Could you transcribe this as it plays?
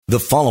The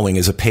following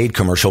is a paid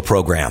commercial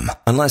program.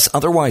 Unless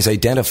otherwise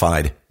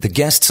identified, the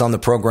guests on the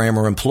program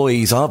are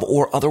employees of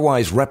or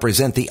otherwise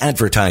represent the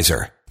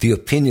advertiser. The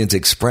opinions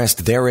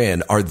expressed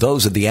therein are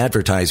those of the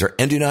advertiser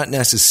and do not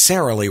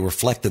necessarily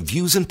reflect the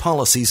views and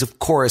policies of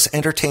Chorus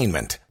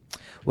Entertainment.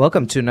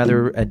 Welcome to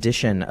another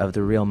edition of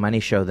The Real Money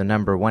Show, the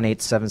number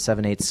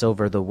 18778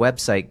 Silver, the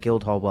website,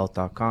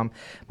 guildhallwealth.com.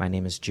 My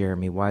name is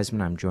Jeremy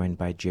Wiseman. I'm joined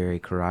by Jerry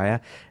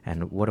Correia.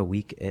 And what a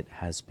week it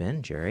has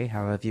been, Jerry.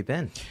 How have you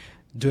been?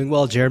 Doing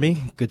well,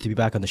 Jeremy. Good to be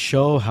back on the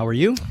show. How are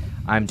you?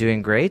 I'm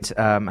doing great.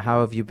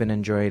 How have you been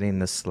enjoying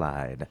the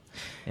slide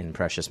in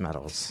precious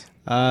metals?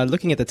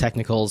 Looking at the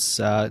technicals,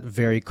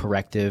 very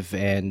corrective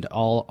and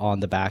all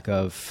on the back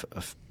of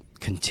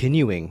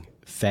continuing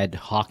Fed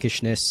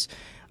hawkishness.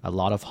 A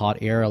lot of hot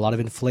air, a lot of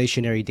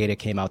inflationary data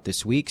came out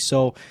this week.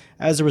 So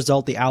as a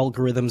result, the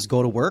algorithms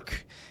go to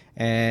work.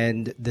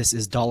 And this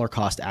is dollar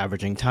cost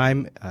averaging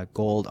time.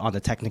 Gold on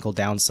the technical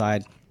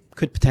downside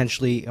could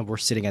potentially, we're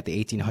sitting at the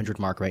 1800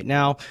 mark right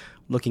now,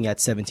 looking at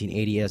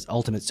 1780 as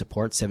ultimate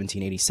support,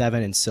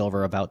 1787, and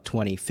silver about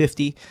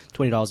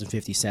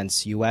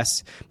 $20.50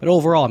 US. But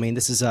overall, I mean,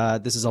 this is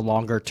a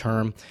longer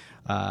term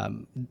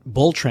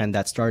bull trend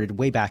that started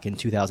way back in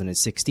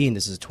 2016.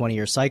 This is a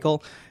 20-year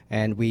cycle,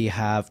 and we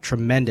have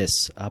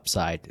tremendous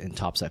upside and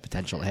topside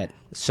potential ahead.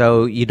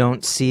 So you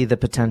don't see the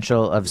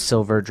potential of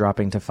silver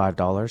dropping to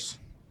 $5?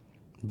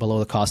 Below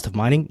the cost of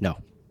mining? No.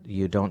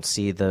 You don't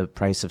see the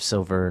price of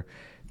silver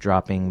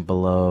dropping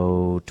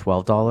below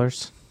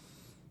 $12?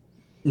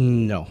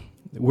 No.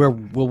 We're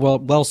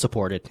well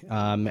supported.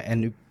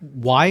 And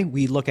why?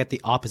 We look at the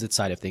opposite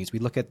side of things. We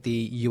look at the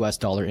U.S.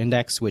 dollar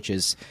index, which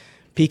is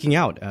peaking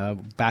out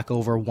back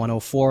over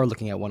 104,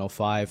 looking at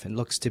 105, and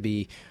looks to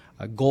be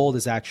gold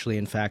is actually,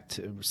 in fact,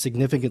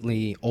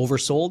 significantly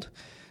oversold.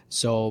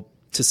 So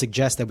to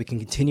suggest that we can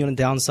continue on the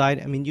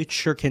downside, I mean, you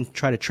sure can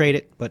try to trade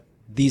it, but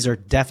these are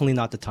definitely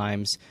not the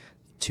times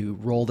to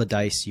roll the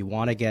dice. You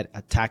want to get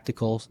a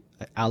tactical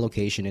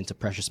allocation into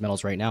precious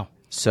metals right now.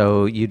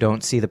 So you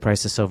don't see the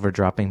price of silver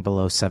dropping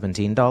below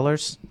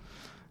 $17?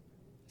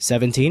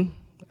 17?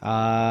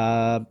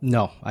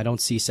 No, I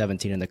don't see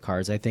 17 in the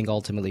cards. I think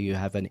ultimately you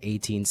have an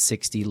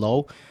 1860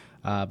 low.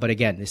 But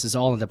again, this is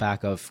all in the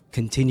back of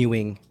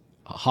continuing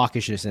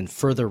hawkishness and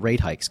further rate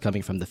hikes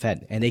coming from the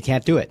Fed, and they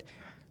can't do it.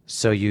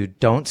 So you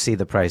don't see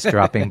the price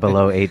dropping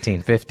below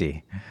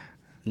 1850?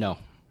 No,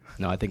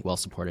 I think well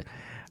supported.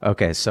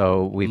 Okay,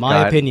 so we've got...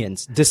 My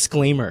opinions.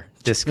 Disclaimer,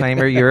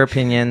 your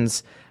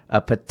opinions,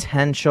 a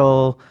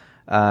potential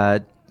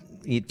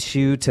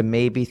 $2 to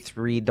maybe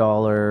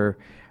 $3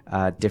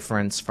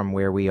 difference from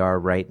where we are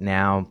right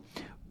now.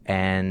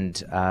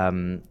 And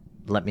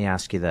let me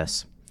ask you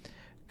this.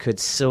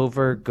 Could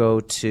silver go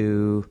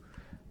to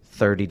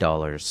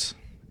 $30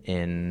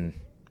 in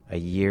a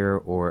year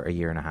or a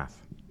year and a half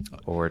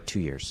or 2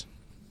 years?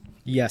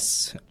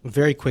 Yes,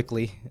 very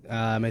quickly.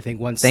 I think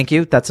once... Thank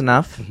you. That's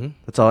enough. Mm-hmm.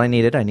 That's all I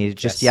needed. I needed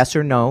just yes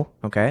or no.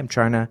 Okay, I'm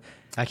trying to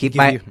keep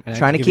my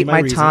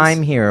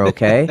time here.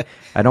 Okay,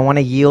 I don't want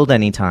to yield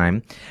any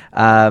time.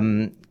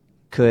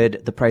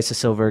 Could the price of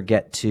silver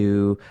get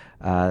to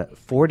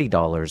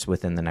 $40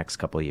 within the next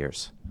couple of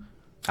years?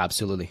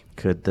 Absolutely.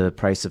 Could the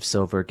price of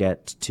silver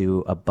get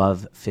to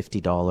above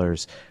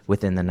 $50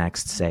 within the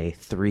next, say,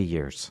 3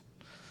 years?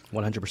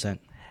 100%.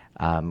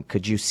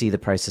 Could you see the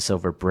price of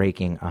silver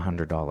breaking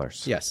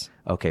 $100? Yes.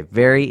 Okay,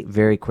 very,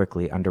 very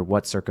quickly, under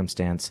what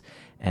circumstance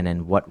and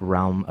in what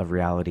realm of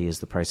reality is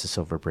the price of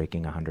silver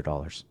breaking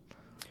 $100?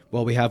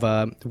 Well, we have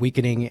a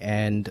weakening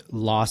and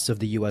loss of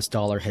the U.S.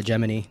 dollar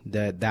hegemony.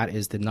 That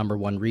is the number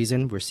one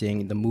reason. We're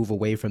seeing the move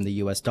away from the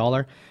U.S.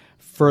 dollar.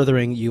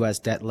 Furthering U.S.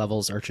 debt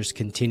levels are just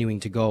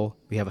continuing to go.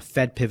 We have a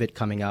Fed pivot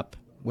coming up.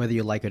 Whether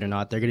you like it or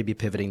not, they're going to be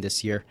pivoting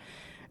this year.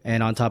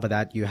 And on top of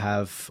that, you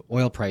have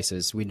oil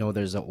prices. We know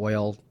there's an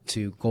oil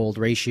to gold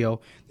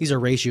ratio. These are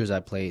ratios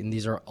at play, and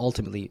these are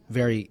ultimately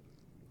very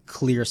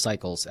clear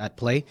cycles at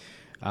play.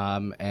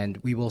 And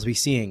we will be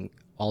seeing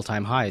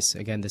all-time highs.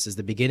 Again, this is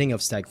the beginning of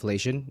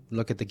stagflation.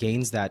 Look at the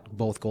gains that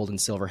both gold and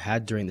silver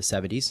had during the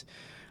 70s.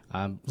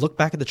 Look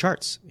back at the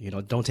charts.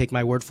 Don't take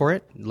my word for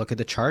it. Look at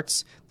the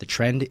charts. The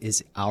trend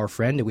is our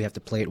friend, and we have to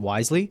play it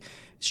wisely.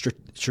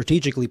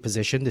 Strategically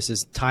positioned. This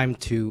is time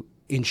to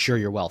insure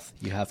your wealth.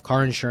 You have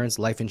car insurance,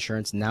 life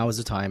insurance. Now is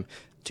the time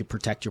to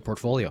protect your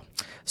portfolio.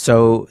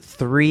 So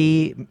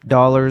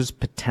 $3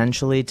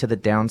 potentially to the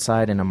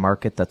downside in a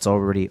market that's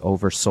already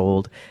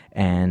oversold,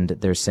 and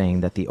they're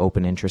saying that the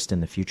open interest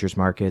in the futures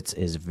markets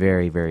is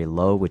very, very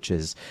low, which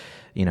is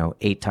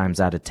 8 times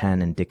out of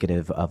 10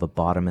 indicative of a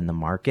bottom in the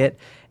market.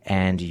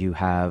 And you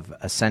have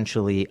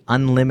essentially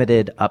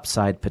unlimited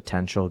upside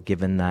potential,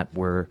 given that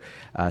we're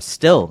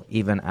still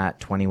even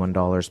at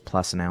 $21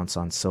 plus an ounce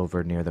on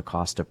silver, near the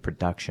cost of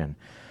production.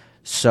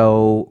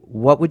 So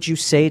what would you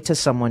say to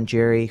someone,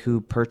 Jerry, who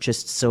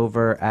purchased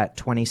silver at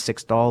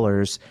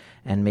 $26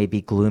 and may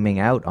be glooming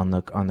out on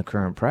the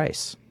current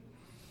price?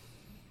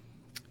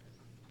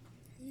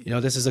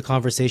 This is a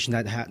conversation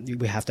that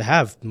we have to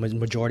have.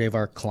 Majority of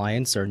our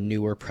clients are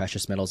newer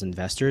precious metals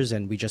investors,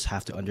 and we just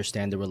have to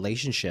understand the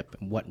relationship.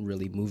 What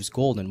really moves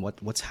gold, and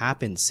what's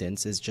happened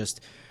since is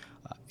just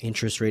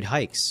interest rate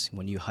hikes.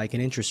 When you hike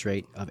an interest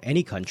rate of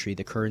any country,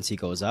 the currency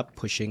goes up,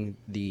 pushing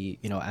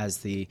as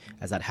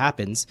that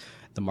happens,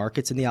 the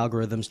markets and the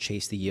algorithms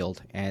chase the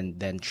yield and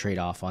then trade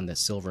off on the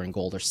silver and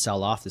gold, or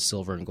sell off the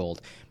silver and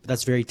gold. But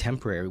that's very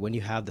temporary. When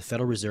you have the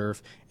Federal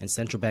Reserve and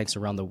central banks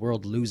around the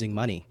world losing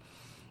money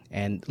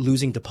and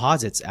losing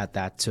deposits at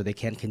that, so they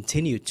can't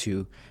continue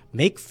to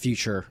make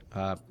future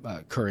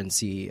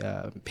currency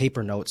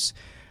paper notes,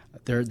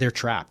 they're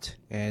trapped.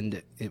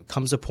 And it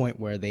comes a point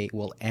where they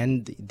will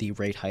end the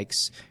rate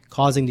hikes,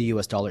 causing the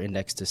U.S. dollar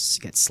index to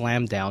get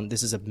slammed down.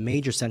 This is a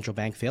major central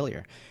bank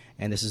failure,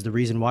 and this is the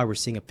reason why we're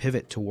seeing a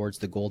pivot towards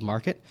the gold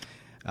market.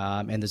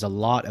 And there's a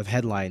lot of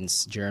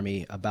headlines,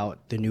 Jeremy,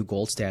 about the new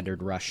gold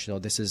standard rush. So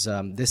this is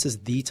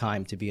the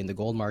time to be in the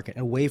gold market,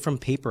 away from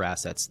paper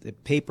assets. The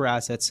paper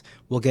assets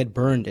will get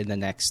burned in the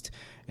next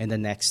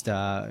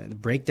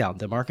breakdown.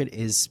 The market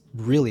is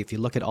really, if you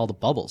look at all the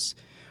bubbles,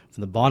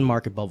 from the bond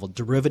market bubble,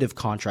 derivative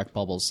contract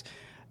bubbles,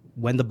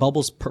 when the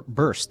bubbles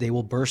burst, they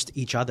will burst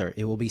each other.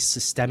 It will be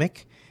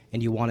systemic,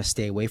 and you want to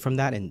stay away from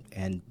that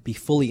and be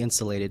fully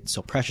insulated.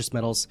 So precious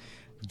metals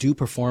do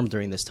perform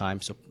during this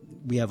time. So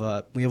we have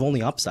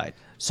only upside.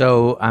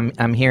 So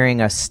I'm hearing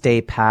a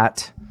stay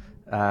pat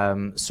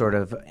sort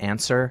of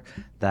answer,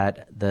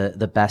 that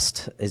the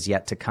best is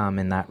yet to come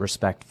in that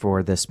respect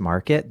for this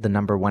market. The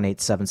number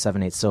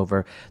 18778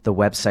 silver, the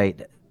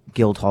website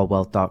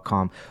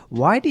guildhallwealth.com.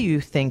 Why do you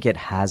think it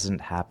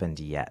hasn't happened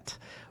yet?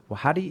 Well,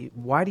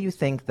 why do you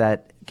think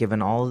that, given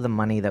all of the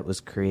money that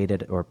was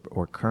created, or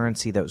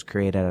currency that was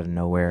created out of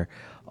nowhere,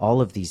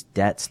 all of these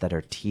debts that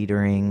are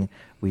teetering,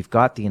 we've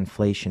got the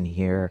inflation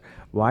here,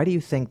 why do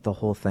you think the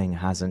whole thing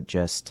hasn't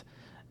just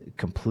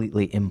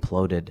completely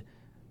imploded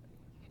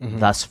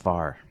thus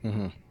far?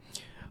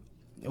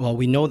 Well,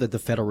 we know that the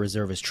Federal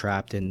Reserve is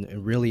trapped,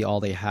 and really all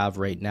they have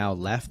right now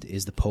left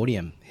is the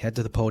podium. Head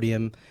to the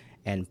podium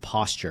and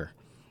posture.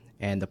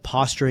 And the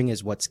posturing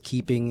is what's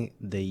keeping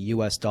the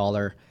U.S.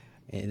 dollar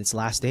in its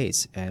last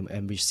days.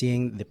 And we're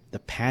seeing the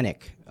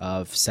panic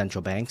of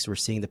central banks. We're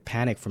seeing the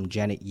panic from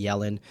Janet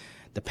Yellen,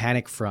 the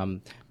panic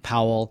from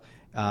Powell.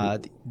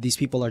 These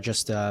people are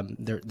just,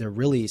 they're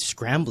really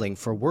scrambling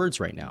for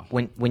words right now.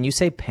 When you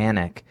say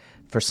panic,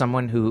 for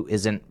someone who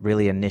isn't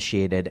really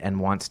initiated and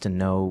wants to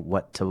know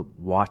what to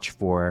watch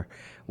for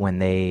when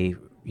they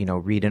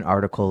read an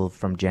article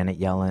from Janet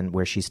Yellen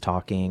where she's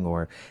talking,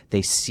 or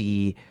they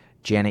see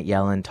Janet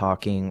Yellen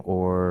talking,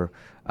 or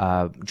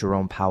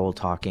Jerome Powell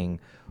talking,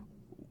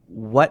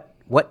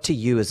 what to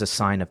you is a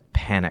sign of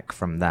panic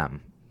from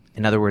them?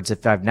 In other words,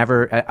 if I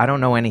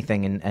don't know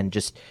anything, and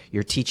just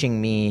you're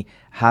teaching me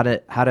how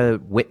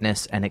to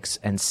witness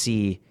and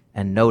see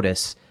and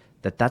notice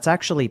that's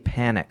actually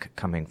panic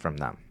coming from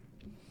them.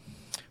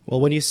 Well,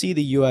 when you see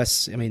the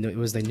U.S., it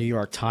was the New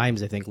York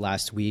Times, I think,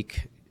 last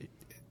week,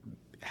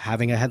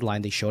 having a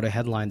headline. They showed a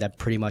headline that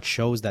pretty much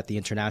shows that the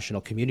international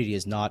community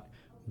is not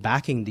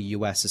backing the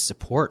U.S.'s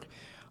support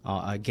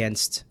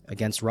against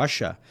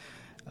Russia.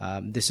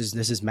 This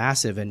is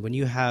massive. And when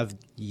you have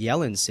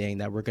Yellen saying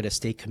that we're going to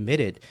stay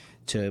committed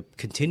to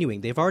continuing,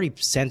 they've already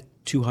sent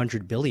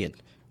 $200 billion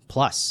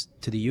plus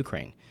to the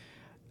Ukraine.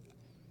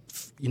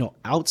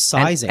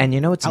 Outsizing. And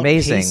it's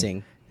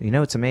amazing.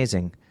 It's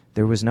amazing.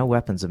 There was no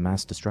weapons of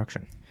mass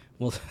destruction.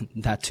 Well,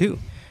 that too.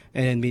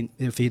 And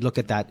if you look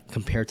at that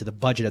compared to the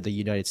budget of the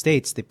United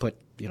States, they put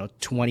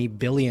 $20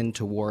 billion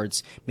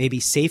towards maybe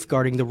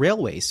safeguarding the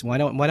railways. Why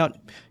not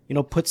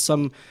put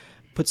some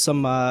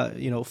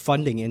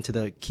funding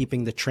into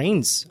keeping the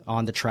trains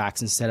on the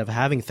tracks, instead of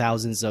having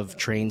thousands of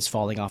trains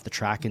falling off the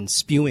track and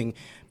spewing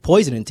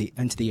poison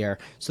into the air.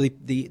 So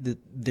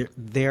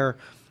their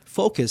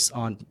focus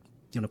on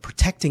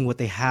protecting what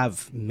they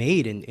have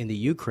made in the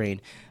Ukraine,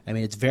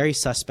 it's very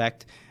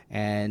suspect.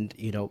 And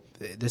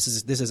this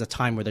is a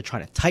time where they're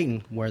trying to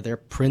tighten, where they're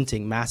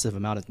printing massive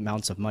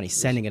amounts of money,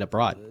 sending it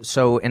abroad.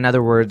 So in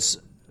other words,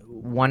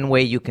 one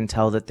way you can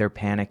tell that they're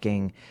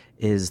panicking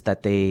is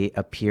that they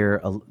appear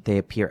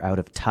out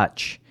of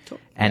touch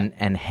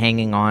and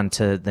hanging on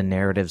to the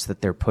narratives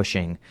that they're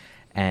pushing.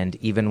 And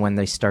even when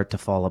they start to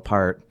fall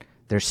apart,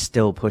 they're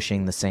still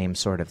pushing the same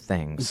sort of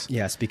things.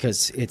 Yes,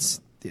 because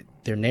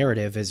their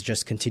narrative is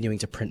just continuing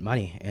to print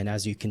money. And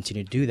as you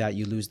continue to do that,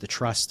 you lose the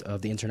trust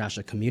of the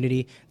international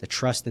community, the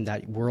trust in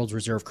that world's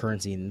reserve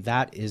currency. And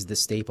that is the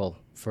staple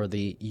for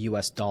the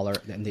U.S. dollar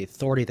and the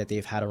authority that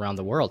they've had around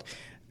the world.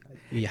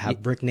 You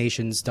have BRIC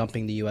nations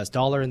dumping the U.S.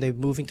 dollar, and they're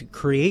moving to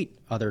create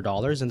other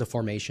dollars and the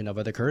formation of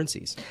other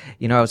currencies.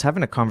 I was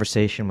having a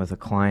conversation with a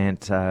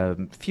client a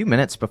few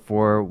minutes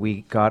before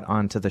we got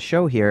onto the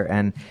show here,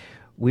 and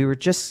we were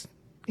just,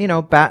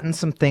 batting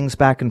some things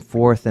back and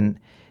forth, and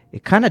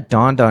it kind of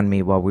dawned on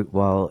me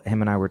while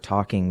him and I were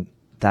talking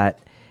that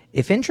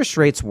if interest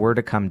rates were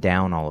to come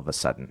down all of a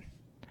sudden,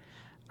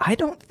 I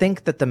don't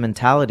think that the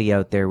mentality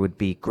out there would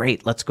be,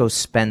 great, let's go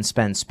spend.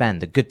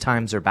 The good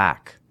times are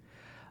back.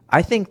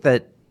 I think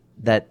that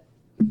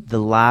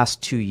the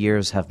last 2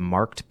 years have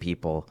marked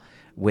people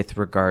with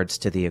regards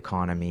to the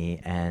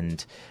economy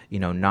and,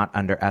 not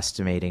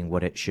underestimating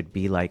what it should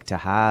be like to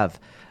have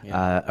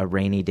a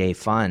rainy day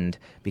fund,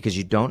 because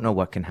you don't know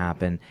what can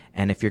happen.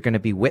 And if you're going to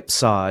be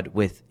whipsawed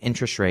with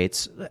interest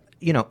rates,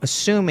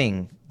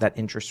 assuming that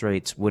interest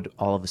rates would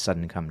all of a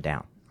sudden come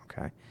down,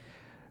 okay?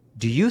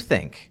 Do you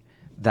think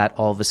that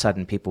all of a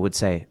sudden people would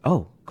say,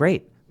 oh,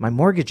 great, my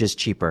mortgage is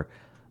cheaper.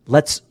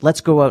 Let's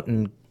go out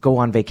and go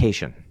on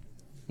vacation?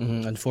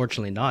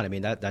 Unfortunately not. I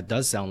mean, that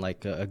does sound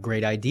like a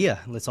great idea.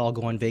 Let's all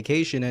go on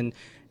vacation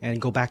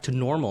and go back to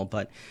normal.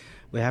 But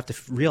we have to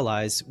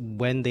realize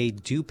when they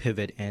do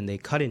pivot and they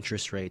cut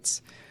interest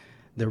rates,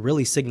 they're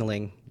really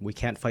signaling we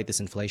can't fight this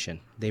inflation.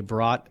 They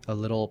brought a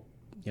little,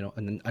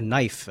 a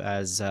knife,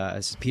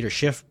 as Peter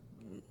Schiff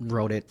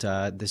wrote it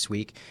this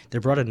week. They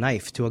brought a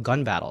knife to a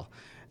gun battle.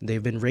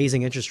 They've been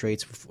raising interest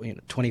rates,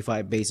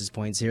 25 basis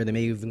points here. They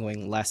may even be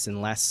going less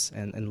and less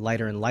and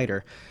lighter and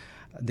lighter.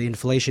 The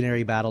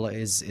inflationary battle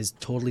is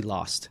totally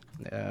lost.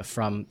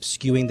 From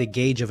skewing the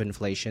gauge of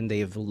inflation,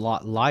 they've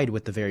lied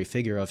with the very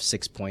figure of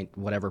 6 point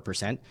whatever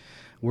percent.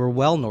 We're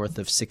well north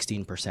of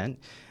 16%.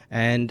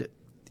 And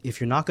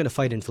if you're not going to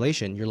fight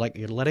inflation, you're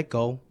let it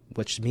go,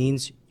 which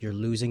means you're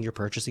losing your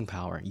purchasing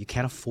power. You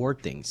can't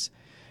afford things.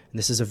 And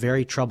this is a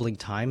very troubling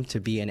time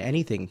to be in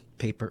anything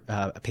paper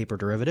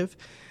derivative.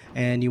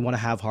 And you want to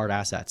have hard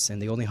assets.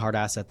 And the only hard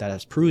asset that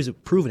has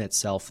proven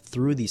itself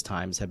through these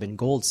times have been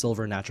gold,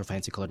 silver, natural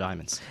fancy color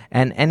diamonds.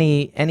 And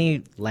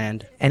any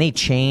land, any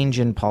change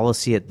in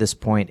policy at this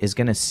point is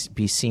going to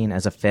be seen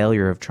as a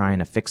failure of trying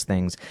to fix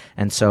things.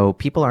 And so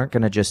people aren't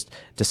going to just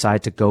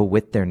decide to go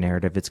with their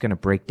narrative. It's going to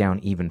break down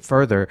even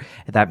further.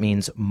 That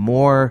means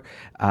more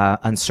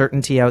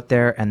uncertainty out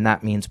there, and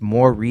that means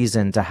more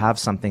reason to have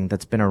something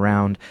that's been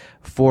around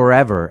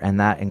forever, and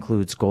that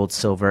includes gold,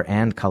 silver,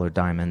 and colored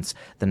diamonds.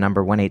 The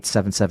number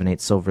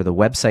 1-877-8-SILVER, the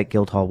website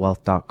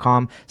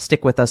guildhallwealth.com.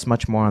 Stick with us.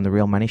 Much more on The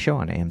Real Money Show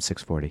on AM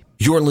 640.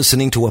 You're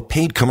listening to a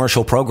paid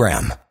commercial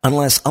program.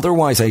 Unless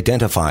otherwise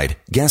identified,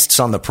 guests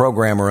on the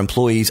program are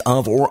employees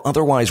of or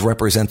otherwise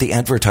represent the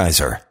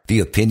advertiser. The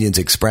opinions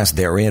expressed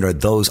therein are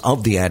those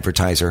of the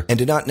advertiser and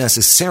do not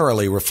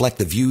necessarily reflect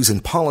the views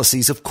and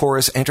policies of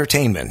Chorus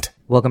Entertainment.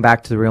 Welcome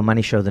back to The Real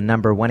Money Show. The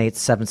number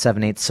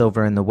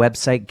 1-877-8-SILVER and the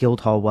website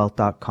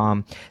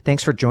guildhallwealth.com.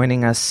 Thanks for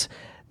joining us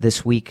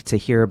this week to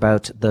hear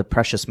about the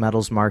precious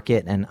metals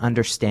market and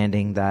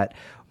understanding that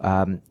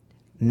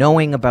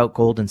knowing about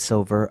gold and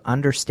silver,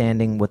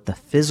 understanding what the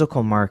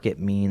physical market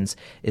means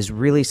is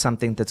really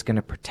something that's going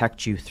to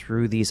protect you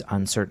through these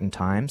uncertain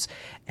times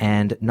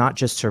and not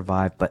just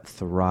survive, but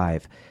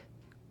thrive.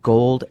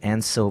 Gold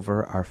and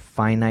silver are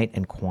finite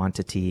in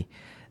quantity.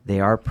 They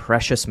are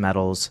precious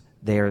metals.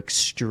 They are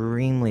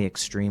extremely,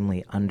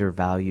 extremely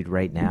undervalued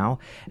right now.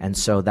 And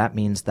so that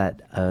means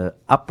that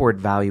upward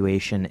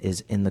valuation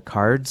is in the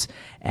cards.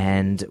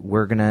 And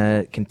we're going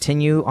to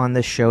continue on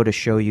this show to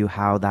show you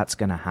how that's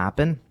going to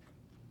happen.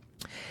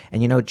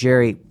 And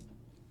Jerry,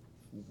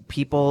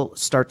 people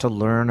start to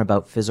learn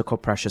about physical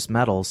precious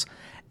metals,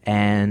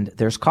 and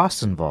there's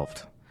costs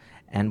involved.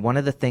 And one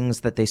of the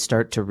things that they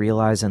start to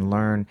realize and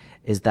learn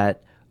is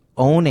that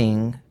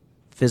owning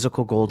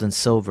physical gold and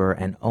silver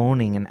and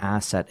owning an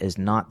asset is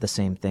not the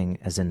same thing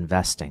as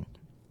investing.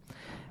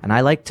 And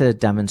I like to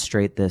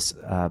demonstrate this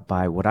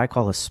by what I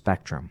call a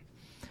spectrum.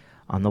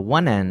 On the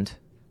one end,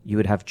 you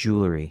would have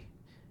jewelry.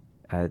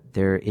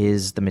 There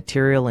is the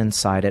material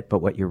inside it, but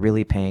what you're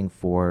really paying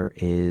for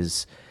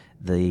is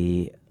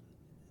the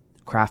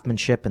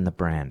craftsmanship and the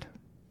brand.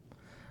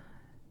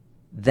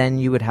 Then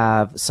you would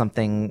have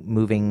something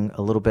moving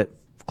a little bit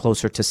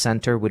closer to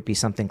center would be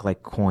something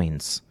like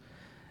coins.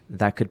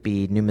 That could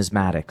be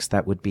numismatics.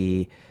 That would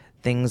be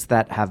things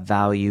that have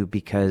value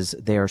because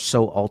they are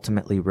so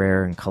ultimately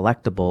rare and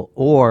collectible,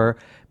 or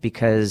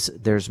because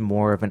there's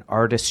more of an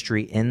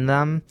artistry in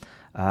them.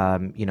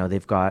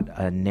 They've got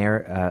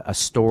a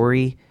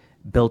story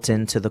built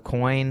into the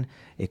coin.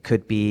 It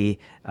could be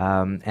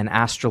an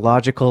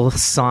astrological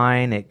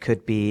sign. It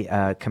could be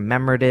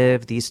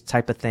commemorative, these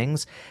type of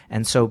things.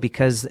 And so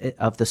because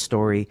of the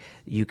story,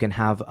 you can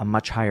have a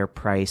much higher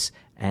price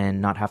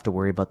and not have to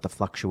worry about the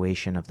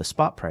fluctuation of the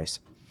spot price.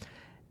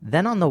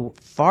 Then on the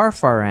far,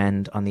 far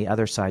end, on the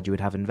other side, you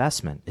would have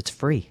investment. It's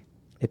free.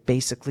 It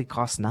basically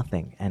costs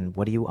nothing. And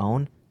what do you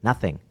own?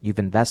 Nothing. You've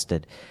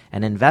invested.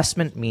 And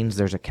investment means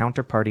there's a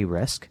counterparty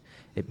risk.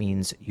 It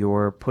means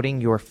you're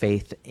putting your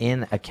faith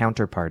in a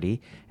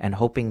counterparty and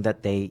hoping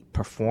that they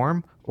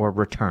perform or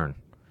return.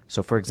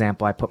 So, for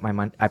example, I put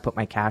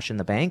my cash in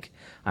the bank.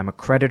 I'm a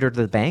creditor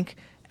to the bank,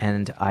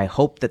 and I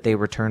hope that they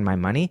return my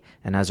money.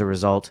 And as a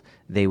result,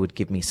 they would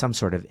give me some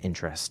sort of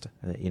interest.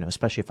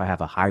 Especially if I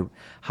have a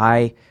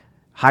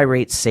high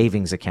rate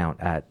savings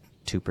account at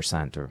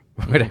 2% or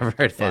whatever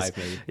it is.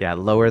 Maybe. Yeah,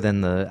 lower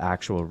than the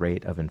actual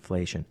rate of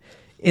inflation.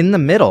 In the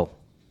middle,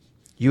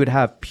 you would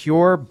have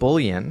pure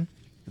bullion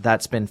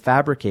that's been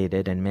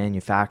fabricated and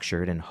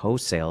manufactured and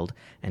wholesaled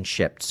and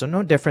shipped. So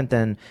no different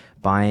than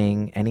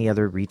buying any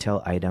other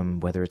retail item,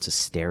 whether it's a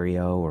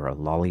stereo or a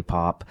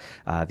lollipop.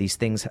 These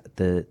things,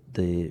 the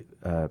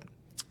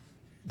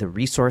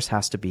resource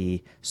has to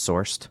be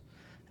sourced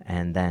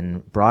and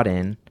then brought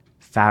in,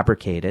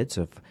 fabricated.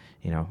 So if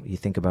you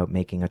think about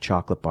making a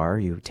chocolate bar,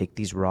 you take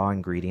these raw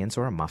ingredients,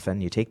 or a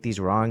muffin, you take these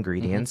raw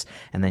ingredients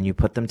and then you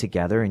put them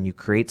together and you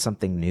create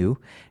something new,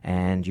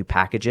 and you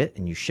package it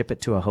and you ship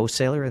it to a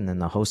wholesaler, and then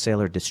the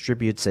wholesaler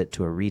distributes it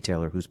to a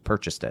retailer who's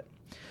purchased it.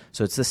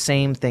 So it's the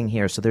same thing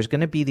here. So there's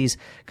going to be these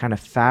kind of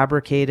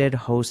fabricated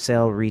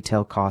wholesale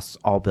retail costs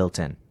all built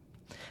in.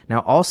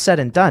 Now, all said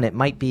and done, it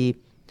might be,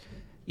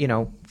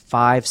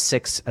 5,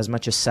 6, as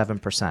much as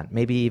 7%,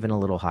 maybe even a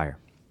little higher,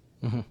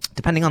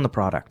 depending on the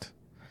product.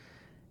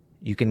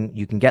 You can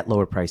get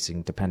lower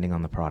pricing depending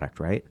on the product,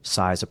 right?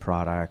 Size of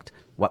product,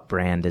 what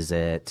brand is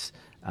it,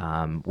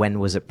 when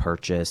was it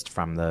purchased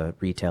from the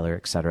retailer,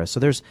 et cetera. So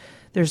there's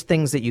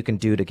things that you can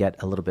do to get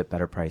a little bit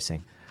better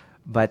pricing.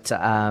 But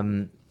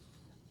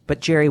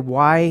Jerry,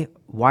 why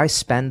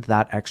spend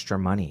that extra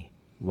money?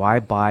 Why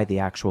buy the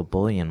actual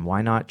bullion?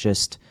 Why not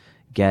just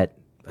get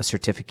a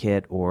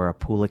certificate or a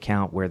pool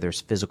account where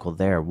there's physical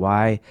there?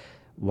 Why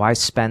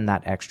spend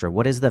that extra?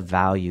 What is the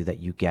value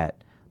that you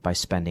get by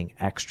spending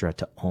extra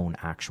to own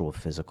actual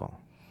physical?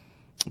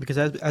 Because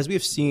as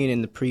we've seen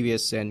in the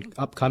previous and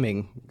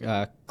upcoming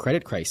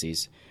credit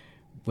crises,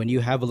 when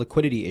you have a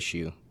liquidity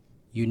issue,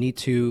 you need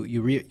to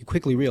you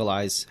quickly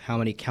realize how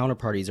many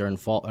counterparties are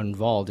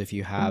involved if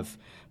you have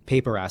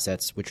paper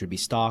assets, which would be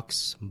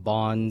stocks,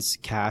 bonds,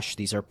 cash.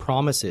 These are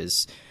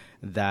promises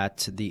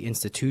that the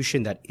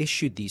institution that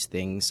issued these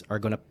things are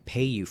going to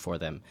pay you for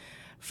them.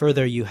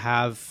 Further, you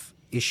have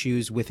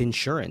issues with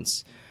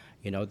insurance.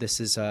 This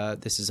is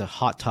a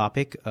hot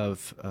topic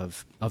of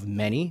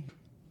many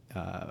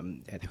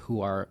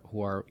who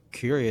are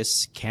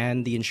curious.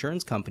 Can the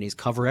insurance companies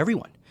cover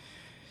everyone?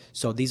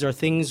 So these are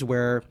things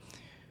where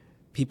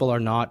people are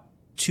not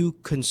too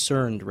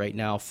concerned right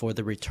now for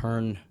the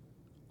return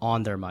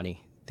on their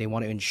money. They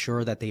want to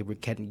ensure that they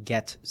can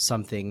get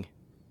something,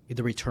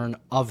 the return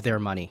of their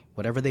money.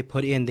 Whatever they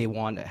put in, they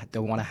want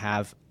to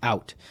have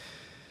out.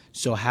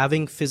 So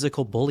having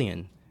physical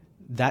bullion,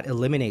 that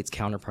eliminates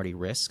counterparty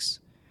risks.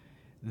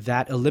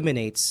 That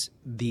eliminates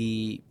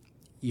it's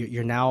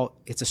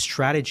a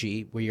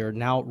strategy where you're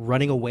now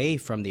running away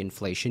from the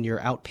inflation. You're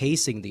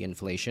outpacing the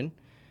inflation.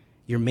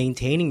 You're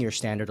maintaining your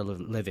standard of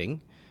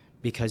living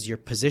because you're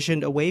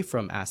positioned away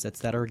from assets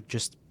that are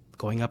just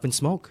going up in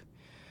smoke,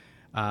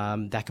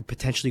 that could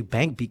potentially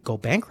go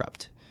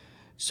bankrupt.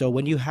 So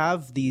when you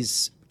have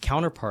these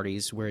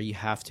counterparties where you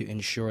have to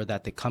ensure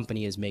that the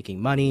company is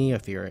making money,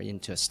 if you're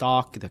into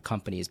stock, the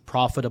company is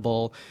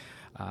profitable,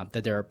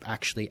 that they're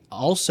actually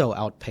also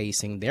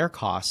outpacing their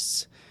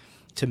costs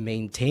to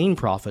maintain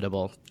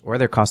profitable. Or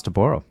their cost to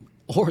borrow.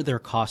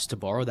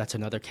 That's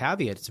another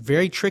caveat. It's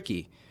very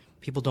tricky.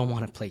 People don't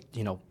want to play,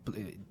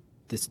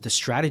 the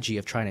strategy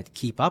of trying to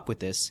keep up with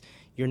this.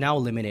 You're now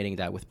eliminating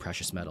that with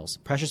precious metals.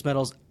 Precious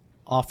metals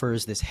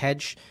offers this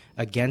hedge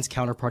against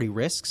counterparty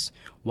risks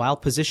while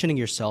positioning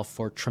yourself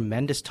for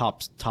tremendous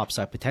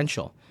topside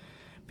potential.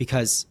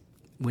 Because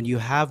when you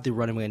have the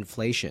runaway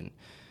inflation,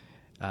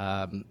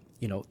 the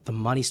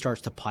money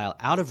starts to pile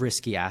out of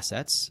risky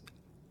assets,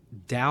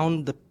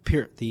 down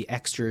the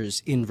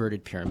extras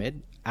inverted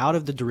pyramid, out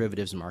of the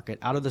derivatives market,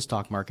 out of the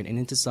stock market, and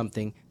into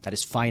something that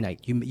is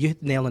finite. You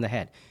hit the nail on the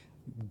head.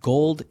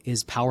 Gold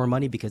is power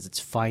money because it's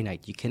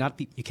finite. You cannot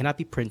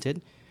be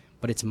printed,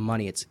 but it's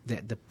money. It's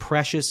the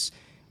precious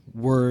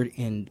word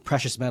in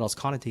precious metals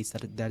connotates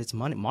that it's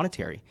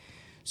monetary.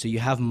 So you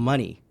have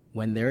money.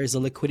 When there is a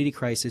liquidity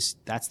crisis,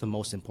 that's the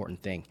most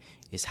important thing,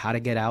 is how to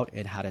get out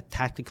and how to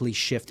tactically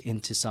shift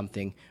into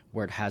something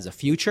where it has a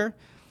future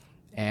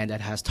and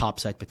it has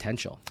topside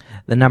potential.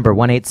 The number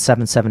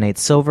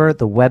 18778-SILVER,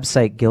 the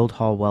website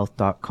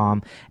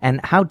guildhallwealth.com.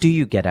 And how do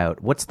you get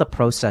out? What's the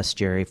process,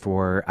 Jerry,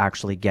 for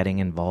actually getting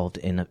involved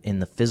in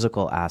the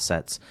physical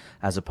assets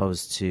as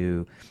opposed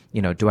to,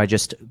 do I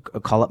just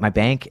call up my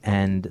bank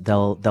and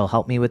they'll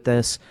help me with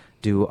this?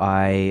 Do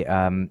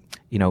I,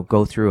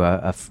 go through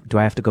do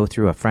I have to go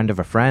through a friend of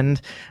a friend?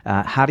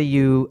 How do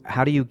you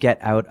get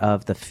out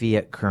of the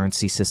fiat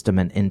currency system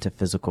and into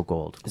physical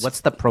gold?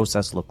 What's the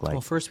process look like?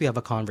 Well, first we have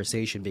a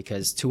conversation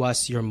because to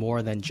us, you're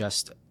more than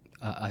just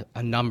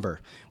a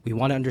number. We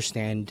want to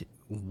understand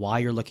why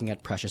you're looking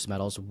at precious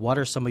metals. What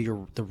are some of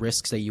the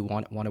risks that you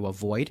want to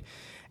avoid?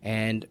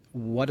 And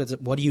what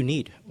do you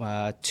need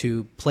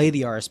to play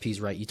the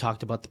RSPs right? You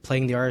talked about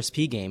playing the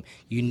RSP game.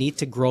 You need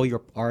to grow your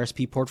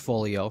RSP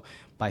portfolio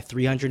by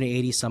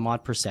 380 some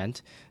odd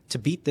percent to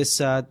beat this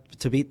the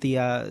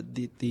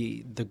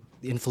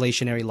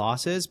inflationary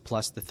losses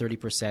plus the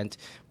 30%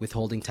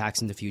 withholding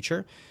tax in the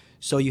future.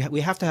 So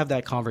we have to have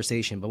that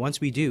conversation. But once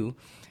we do,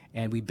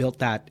 and we built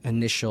that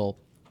initial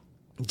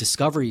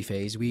discovery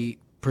phase, we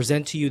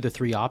present to you the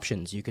three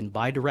options. You can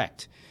buy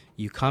direct.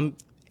 You come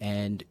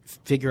and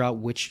figure out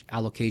which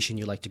allocation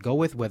you like to go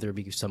with, whether it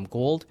be some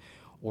gold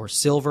or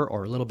silver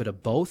or a little bit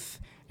of both,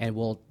 and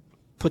we'll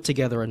put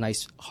together a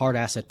nice hard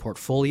asset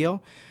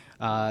portfolio.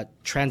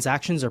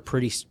 transactions are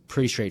pretty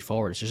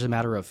straightforward. It's just a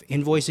matter of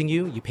invoicing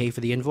you. You pay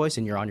for the invoice,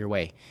 and you're on your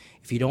way.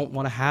 If you don't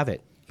want to have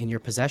it in your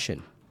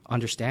possession,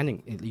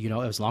 understanding,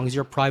 as long as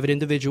you're a private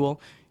individual,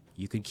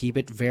 you could keep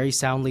it very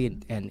soundly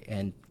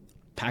and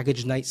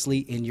packaged nicely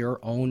in your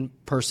own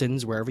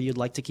persons, wherever you'd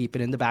like to keep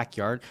it, in the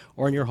backyard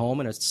or in your home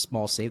in a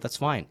small safe. That's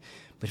fine.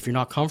 But if you're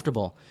not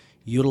comfortable,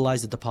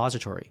 utilize the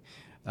depository.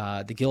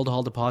 The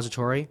Guildhall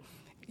Depository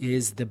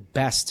is the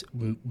best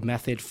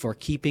method for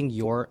keeping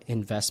your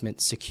investment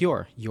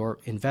secure, your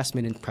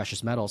investment in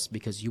precious metals,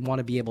 because you want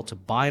to be able to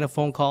buy on a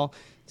phone call,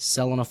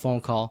 sell on a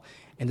phone call.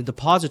 And the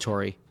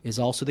depository is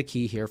also the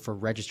key here for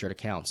registered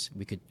accounts.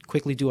 We could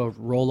quickly do a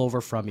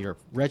rollover from your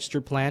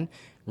registered plan.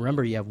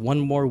 Remember, you have one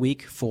more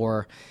week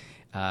for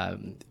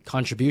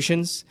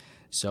contributions.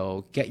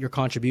 So get your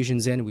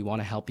contributions in. We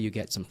want to help you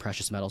get some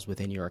precious metals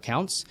within your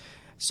accounts.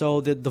 So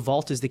the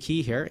vault is the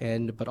key here,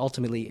 but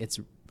ultimately it's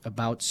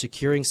about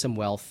securing some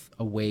wealth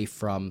away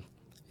from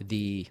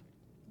the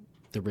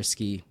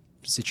risky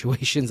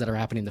situations that are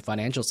happening in the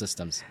financial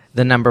systems.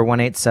 The number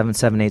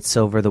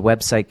 1-877-8-SILVER, the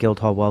website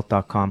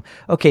guildhallwealth.com.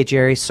 Okay,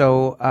 Jerry,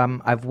 so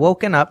I've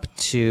woken up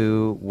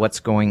to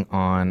what's going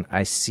on.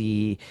 I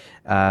see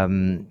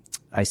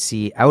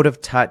out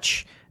of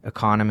touch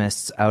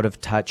economists, out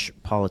of touch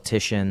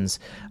politicians.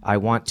 I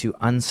want to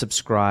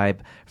unsubscribe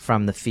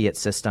from the fiat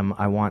system.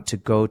 I want to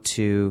go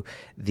to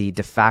the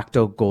de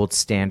facto gold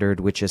standard,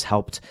 which has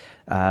helped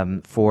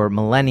for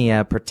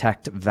millennia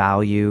protect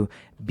value,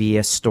 be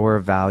a store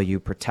of value,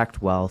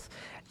 protect wealth.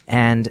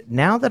 And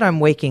now that I'm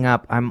waking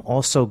up, I'm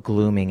also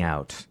glooming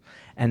out.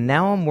 And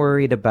now I'm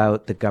worried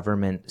about the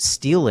government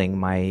stealing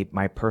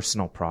my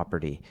personal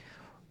property.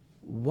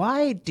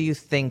 Why do you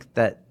think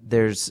that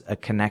there's a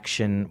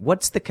connection?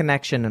 What's the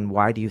connection, and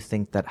why do you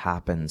think that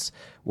happens,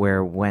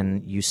 where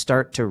when you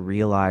start to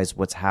realize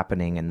what's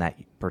happening and that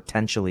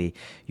potentially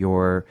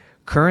your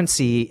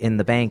currency in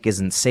the bank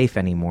isn't safe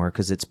anymore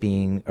because it's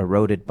being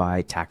eroded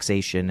by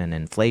taxation and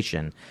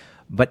inflation?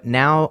 But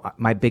now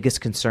my biggest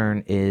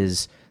concern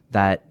is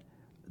that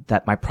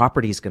my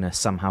property is going to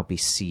somehow be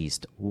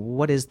seized.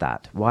 What is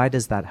that? Why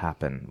does that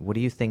happen? What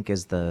do you think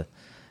is the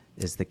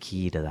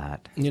key to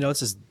that?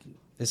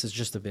 This has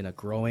just been a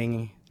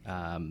growing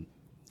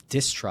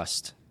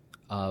distrust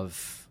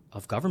of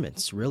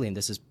governments, really. And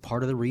this is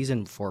part of the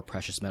reason for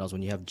precious metals.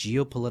 When you have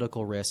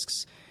geopolitical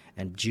risks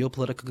and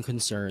geopolitical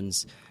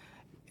concerns,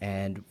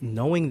 and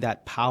knowing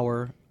that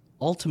power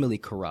ultimately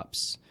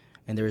corrupts,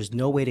 and there is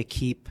no way to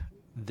keep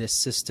this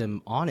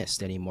system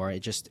honest anymore. It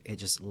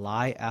just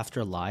lie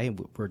after lie.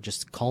 We're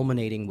just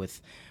culminating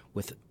with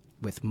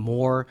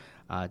more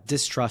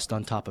distrust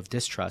on top of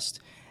distrust.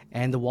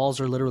 And the walls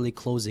are literally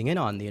closing in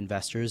on the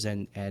investors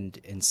and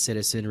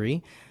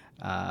citizenry.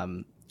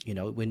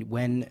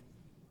 When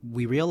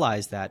we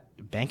realize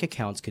that bank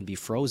accounts can be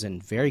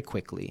frozen very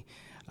quickly,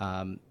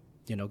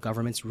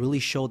 governments really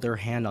showed their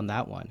hand on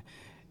that one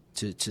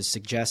to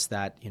suggest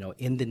that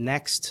in the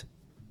next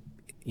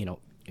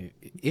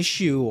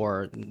issue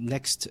or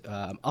next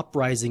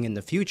uprising in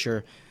the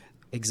future,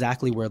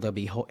 exactly where they'll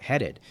be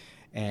headed.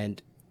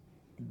 And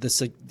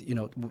this,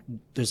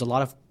 there's a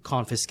lot of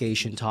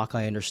confiscation talk.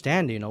 I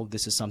understand,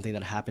 this is something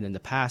that happened in the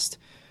past,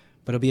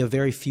 but it'll be a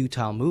very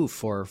futile move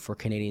for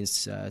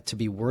Canadians to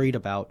be worried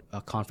about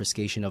a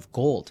confiscation of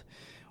gold,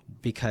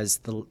 because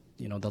the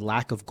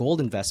lack of gold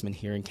investment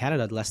here in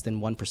Canada, less than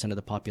 1% of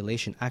the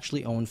population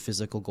actually own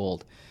physical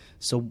gold.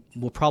 So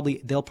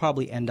they'll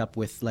probably end up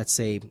with, let's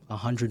say,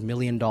 $100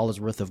 million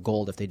worth of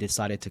gold if they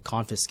decided to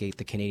confiscate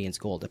the Canadians'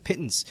 gold, a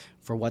pittance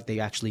for what they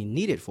actually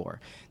need it for.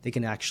 They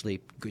can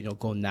actually,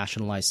 go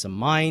nationalize some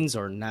mines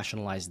or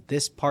nationalize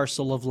this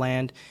parcel of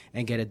land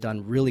and get it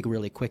done really,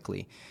 really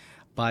quickly.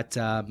 But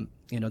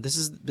this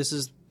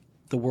is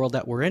the world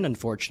that we're in.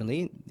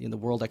 Unfortunately, the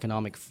World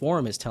Economic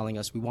Forum is telling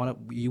us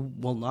you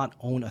will not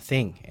own a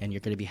thing, and you're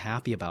going to be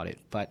happy about it.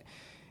 But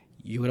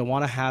you're going to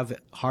want to have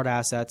hard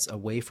assets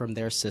away from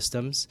their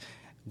systems.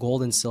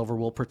 Gold and silver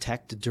will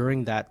protect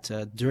during that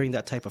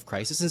type of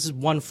crisis. This is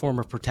one form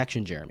of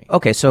protection, Jeremy.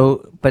 Okay,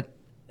 so but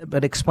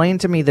explain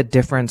to me the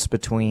difference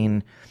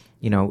between,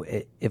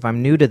 if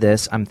I'm new to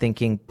this, I'm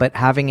thinking, but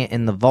having it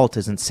in the vault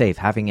isn't safe.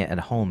 Having it at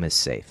home is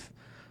safe.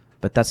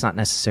 But that's not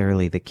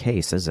necessarily the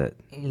case, is it?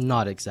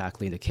 Not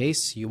exactly the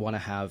case. You want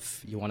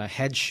to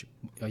hedge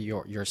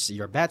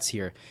your bets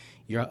here.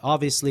 You're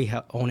obviously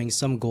owning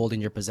some gold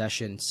in your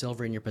possession,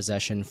 silver in your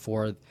possession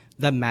for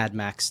the Mad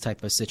Max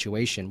type of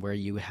situation where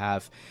you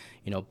have,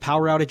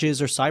 power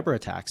outages or cyber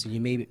attacks, and you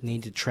may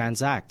need to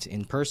transact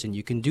in person.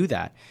 You can do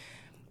that.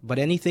 But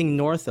anything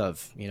north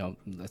of,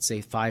 let's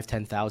say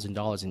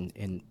 $5,000-$10,000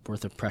 in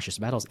worth of precious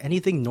metals,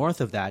 anything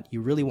north of that, you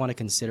really want to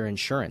consider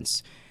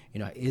insurance.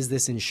 Is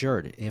this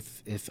insured?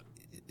 If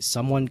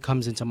someone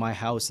comes into my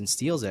house and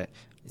steals it,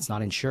 it's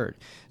not insured.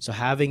 So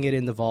having it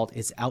in the vault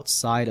is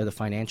outside of the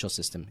financial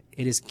system.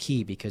 It is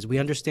key because we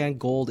understand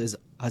gold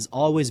has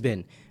always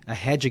been a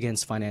hedge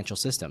against financial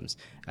systems,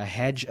 a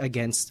hedge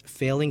against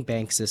failing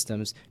bank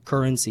systems,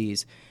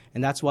 currencies.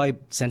 And that's why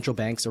central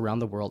banks around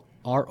the world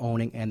are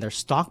owning and they're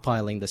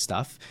stockpiling the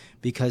stuff,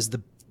 because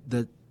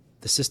the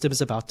the system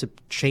is about to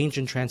change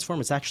and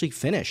transform. It's actually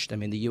finished. I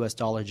mean, the U.S.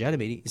 dollar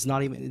hegemony is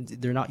not even,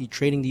 they're not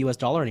trading the U.S.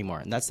 dollar anymore,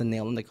 and that's the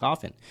nail in the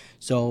coffin.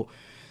 So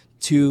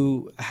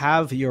to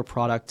have your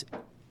product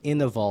in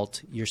the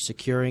vault, you're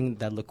securing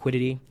that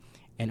liquidity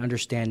and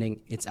understanding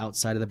it's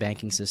outside of the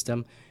banking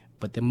system.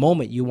 But the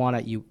moment you want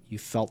to, you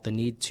felt the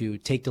need to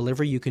take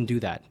delivery, you can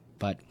do that.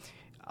 But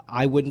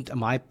I wouldn't.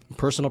 My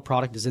personal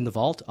product is in the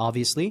vault,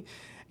 obviously,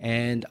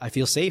 and I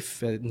feel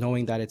safe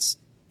knowing that it's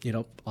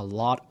a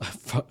lot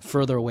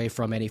further away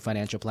from any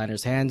financial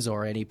planner's hands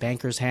or any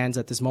banker's hands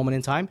at this moment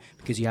in time,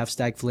 because you have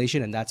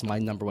stagflation, and that's my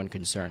number one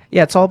concern.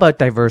 Yeah, it's all about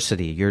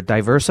diversity. You're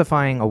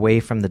diversifying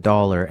away from the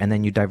dollar, and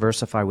then you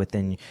diversify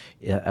within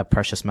a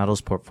precious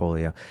metals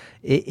portfolio.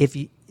 If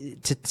you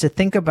to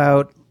think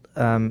about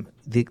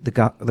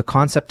the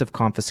concept of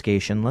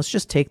confiscation, let's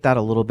just take that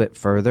a little bit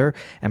further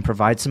and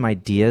provide some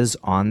ideas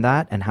on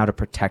that and how to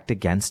protect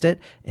against it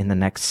in the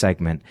next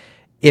segment.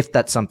 If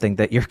that's something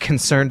that you're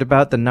concerned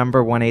about, the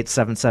number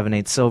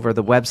 18778-SILVER,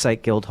 the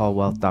website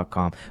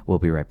guildhallwealth.com. We'll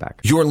be right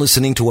back. You're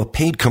listening to a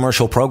paid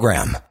commercial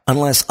program.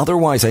 Unless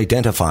otherwise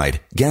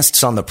identified,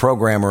 guests on the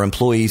program are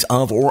employees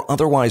of or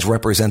otherwise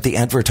represent the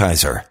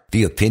advertiser.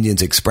 The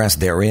opinions expressed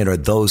therein are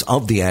those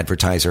of the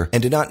advertiser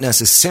and do not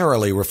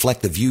necessarily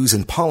reflect the views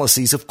and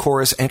policies of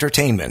Chorus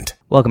Entertainment.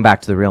 Welcome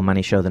back to The Real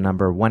Money Show, the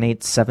number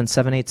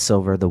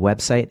 18778-SILVER, the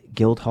website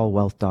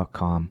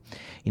guildhallwealth.com.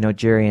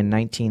 Jerry, in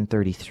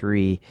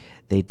 1933,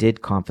 they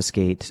did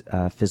confiscate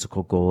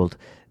physical gold.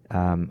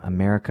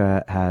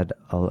 America had,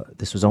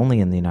 this was only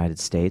in the United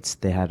States,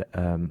 they had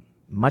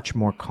much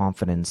more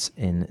confidence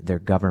in their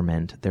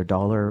government. Their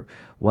dollar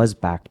was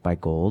backed by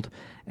gold,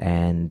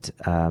 and,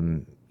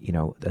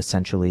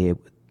 essentially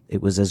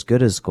it was as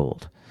good as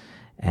gold.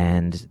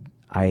 And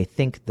I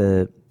think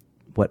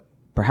what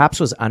perhaps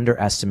was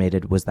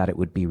underestimated was that it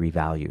would be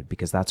revalued,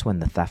 because that's when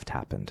the theft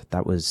happened.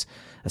 That was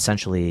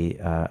essentially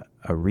a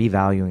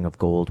revaluing of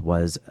gold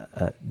was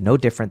no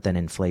different than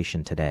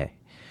inflation today,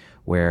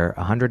 where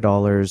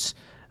 $100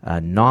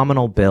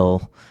 nominal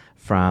bill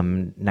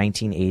from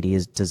 1980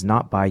 does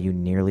not buy you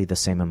nearly the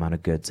same amount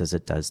of goods as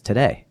it does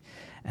today.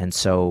 And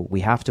so we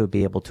have to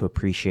be able to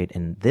appreciate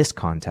in this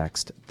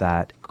context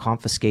that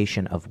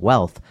confiscation of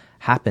wealth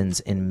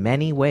happens in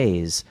many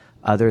ways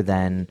other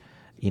than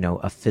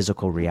a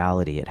physical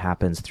reality. It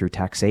happens through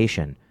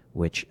taxation,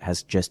 which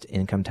has just,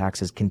 income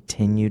taxes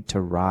continued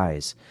to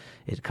rise.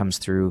 It comes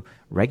through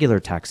regular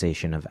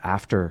taxation of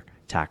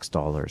after-tax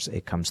dollars.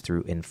 It comes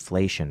through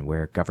inflation,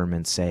 where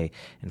governments say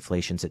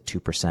inflation's at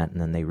 2%,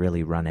 and then they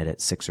really run it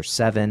at 6 or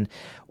 7,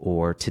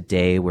 or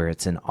today where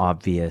it's an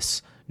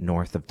obvious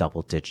north of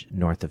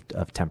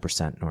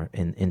 10%,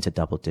 into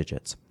double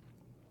digits.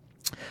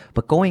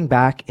 But going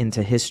back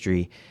into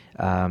history,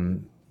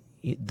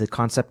 the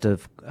concept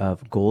of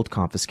gold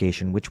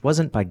confiscation, which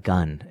wasn't by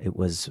gun, it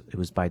was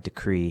by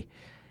decree.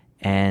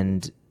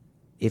 And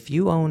if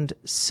you owned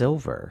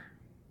silver,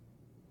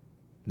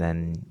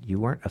 then you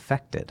weren't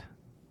affected.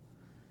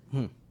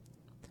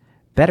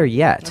 Better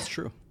yet, that's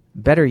true.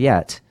 Better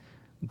yet,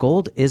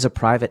 gold is a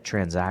private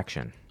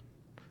transaction.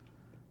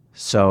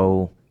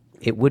 So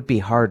it would be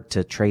hard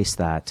to trace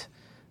that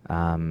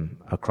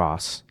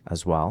across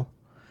as well.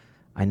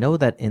 I know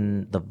that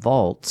in the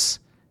vaults,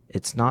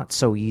 it's not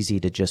so easy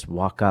to just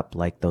walk up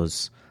like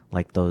those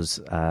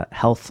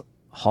health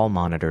hall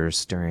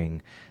monitors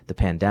during the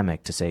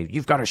pandemic to say,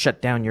 you've got to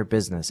shut down your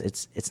business.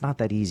 It's not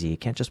that easy. You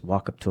can't just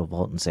walk up to a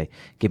vault and say,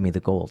 give me the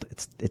gold.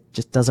 It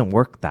just doesn't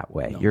work that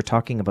way. No. You're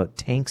talking about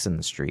tanks in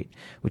the street,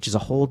 which is a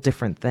whole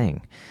different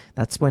thing.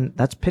 That's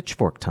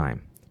pitchfork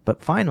time.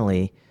 But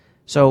finally,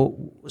 so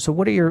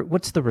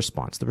what's the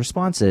response? The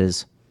response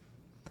is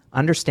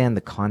understand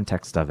the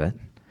context of it,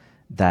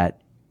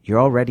 that you're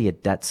already a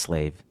debt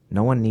slave.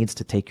 No one needs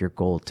to take your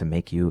gold to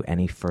make you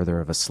any further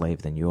of a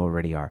slave than you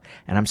already are.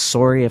 And I'm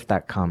sorry if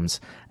that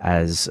comes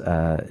as,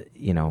 a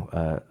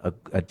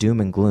doom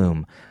and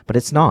gloom, but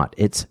it's not.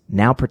 It's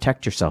now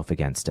protect yourself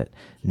against it.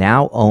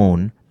 Now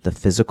own the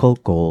physical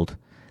gold,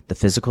 the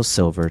physical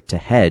silver to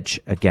hedge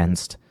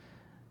against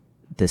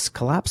this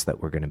collapse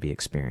that we're going to be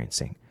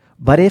experiencing.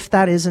 But if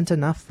that isn't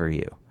enough for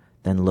you,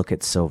 then look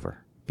at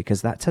silver,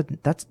 because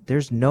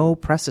there's no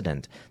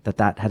precedent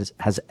that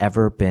has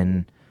ever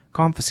been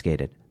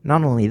confiscated.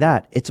 Not only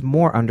that, it's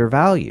more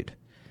undervalued.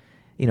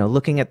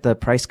 Looking at the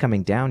price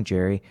coming down,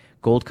 Jerry,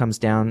 gold comes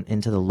down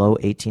into the low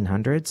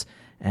 1800s,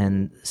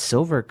 and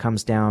silver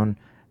comes down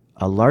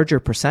a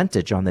larger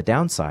percentage on the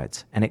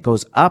downsides, and it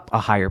goes up a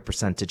higher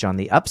percentage on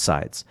the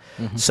upsides.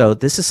 Mm-hmm. So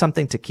this is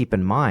something to keep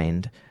in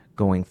mind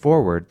going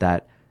forward,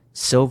 that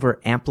silver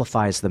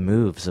amplifies the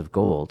moves of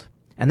gold.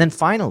 And then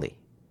finally,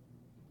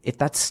 if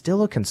that's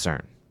still a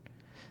concern,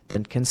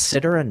 then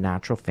consider a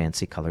natural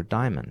fancy colored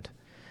diamond.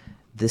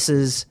 This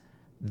is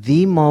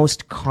the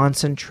most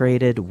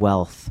concentrated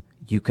wealth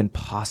you can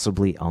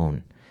possibly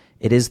own.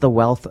 It is the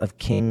wealth of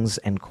kings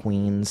and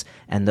queens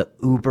and the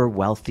uber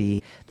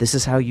wealthy. This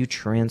is how you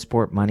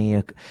transport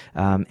money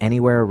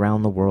anywhere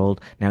around the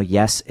world. Now,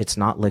 yes, it's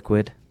not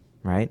liquid.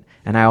 right?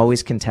 And I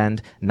always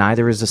contend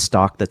neither is a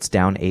stock that's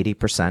down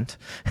 80%.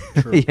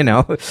 You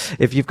know,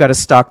 if you've got a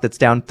stock that's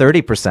down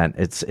 30%,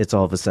 it's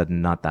all of a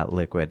sudden not that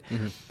liquid.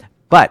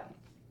 But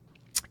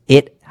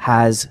it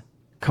has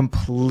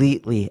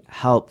completely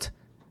helped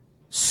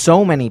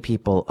so many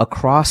people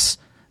across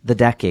the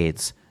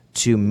decades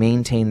to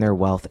maintain their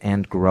wealth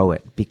and grow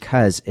it,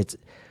 because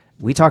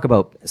we talk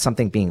about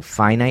something being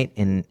finite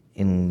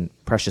in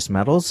precious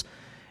metals.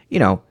 You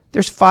know,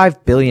 there's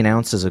 5 billion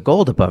ounces of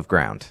gold above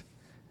ground.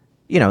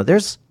 You know,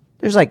 there's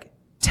like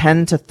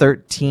 10 to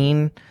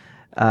 13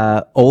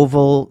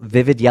 oval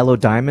vivid yellow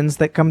diamonds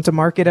that come to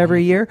market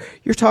every year.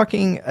 You're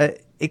talking an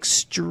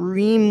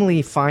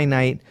extremely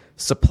finite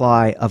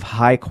supply of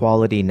high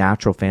quality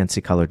natural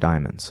fancy color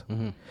diamonds.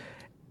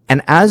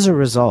 And as a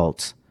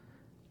result,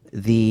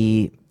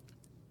 the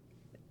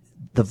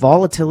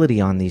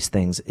volatility on these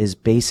things is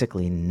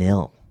basically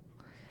nil.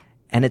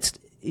 And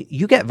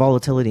you get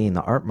volatility in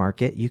the art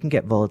market, you can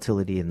get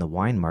volatility in the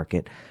wine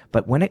market,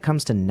 but when it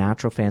comes to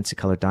natural fancy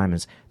color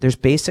diamonds, there's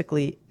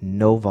basically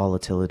no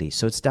volatility.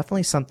 So it's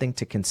definitely something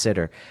to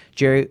consider.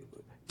 Jerry,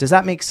 does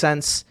that make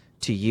sense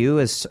to you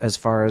as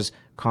far as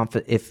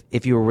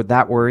if you were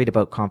that worried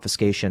about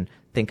confiscation,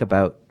 think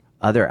about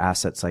other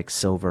assets like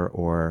silver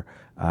or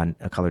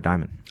a colored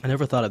diamond? I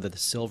never thought of the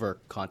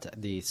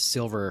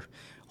silver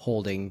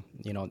holding,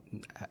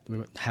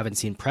 haven't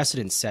seen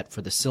precedent set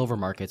for the silver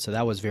market. So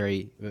that was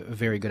very,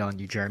 very good on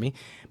you, Jeremy.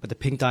 But the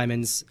pink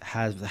diamonds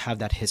have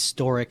that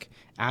historic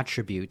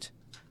attribute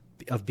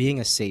of being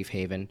a safe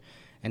haven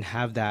and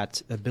have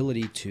that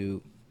ability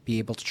to be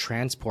able to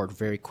transport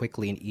very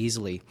quickly and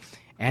easily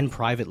and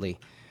privately.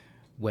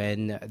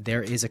 When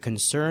there is a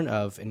concern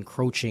of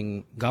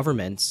encroaching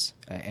governments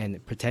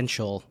and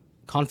potential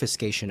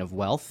confiscation of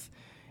wealth,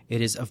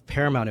 it is of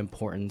paramount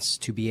importance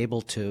to be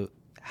able to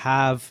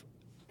have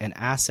an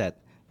asset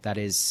that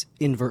is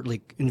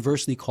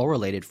inversely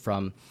correlated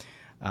from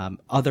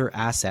other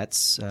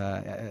assets,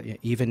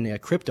 even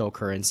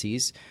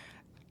cryptocurrencies,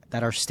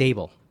 that are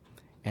stable.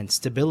 And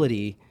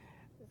stability,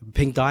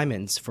 pink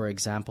diamonds, for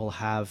example,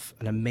 have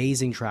an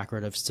amazing track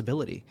record of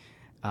stability.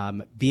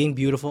 Being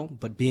beautiful,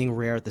 but being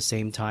rare at the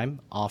same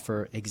time,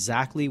 offer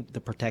exactly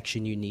the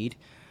protection you need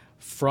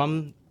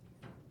from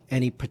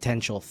any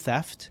potential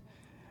theft,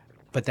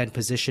 but then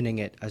positioning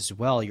it as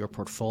well, your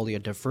portfolio,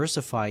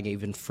 diversifying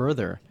even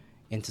further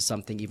into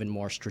something even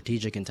more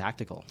strategic and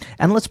tactical.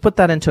 And let's put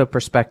that into a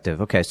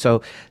perspective. Okay,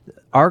 so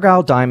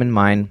Argyle Diamond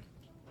Mine,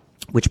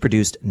 which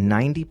produced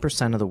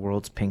 90% of the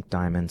world's pink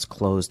diamonds,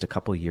 closed a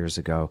couple years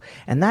ago.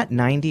 And that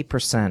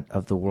 90%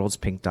 of the world's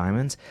pink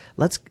diamonds,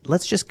 let's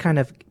just kind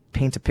of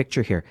paint a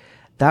picture here.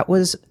 That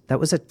was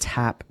a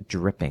tap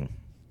dripping.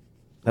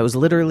 That was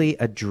literally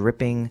a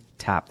dripping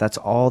tap. That's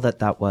all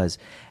that was.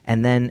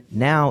 And then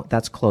now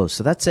that's closed.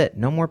 So that's it.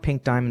 No more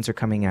pink diamonds are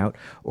coming out.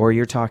 Or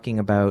you're talking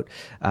about,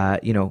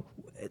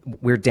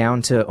 we're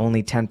down to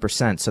only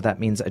 10%. So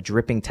that means a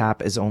dripping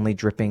tap is only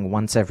dripping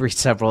once every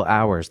several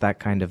hours, that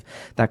kind of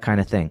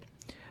thing.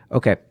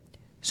 Okay.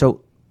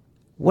 So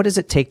what does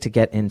it take to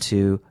get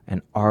into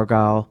an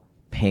Argyle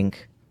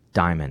pink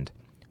diamond?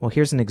 Well,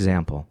 here's an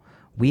example.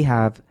 We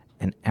have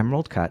an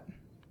emerald cut,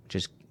 which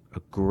is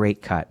a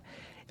great cut.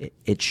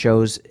 It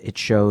shows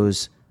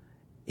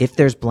if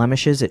there's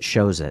blemishes, it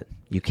shows it.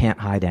 You can't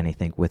hide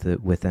anything with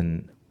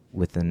an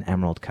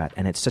emerald cut,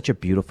 and it's such a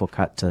beautiful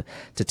cut to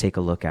take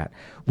a look at.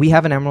 We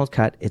have an emerald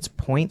cut. It's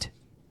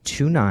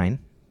 0.29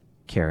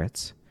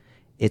 carats.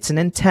 It's an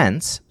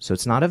intense, so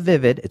it's not a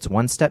vivid. It's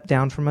one step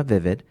down from a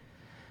vivid.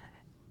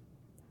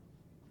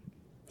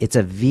 It's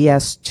a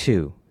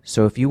VS2.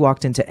 So if you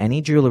walked into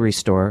any jewelry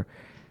store,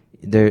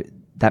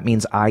 that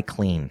means eye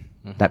clean.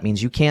 That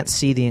means you can't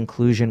see the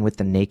inclusion with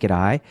the naked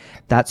eye.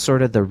 That's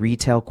sort of the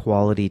retail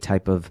quality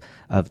type of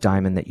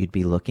diamond that you'd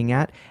be looking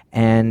at.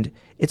 And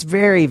it's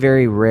very,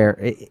 very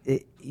rare.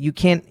 You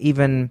can't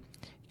even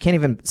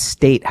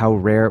state how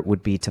rare it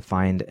would be to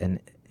find an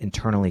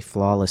internally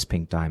flawless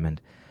pink diamond.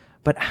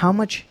 But how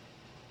much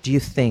do you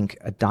think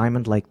a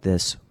diamond like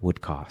this would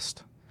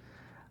cost?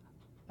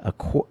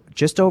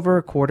 Just over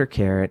a quarter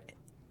carat,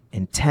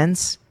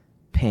 intense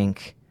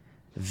pink,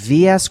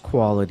 VS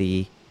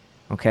quality.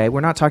 Okay,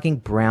 we're not talking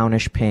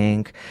brownish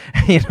pink,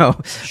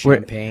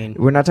 Champagne.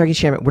 We're not talking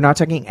champagne. We're not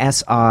talking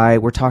SI.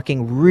 We're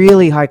talking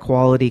really high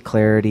quality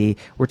clarity.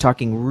 We're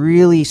talking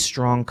really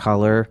strong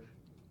color.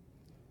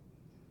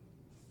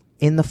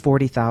 In the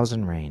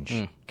 40,000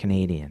 range,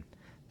 Canadian.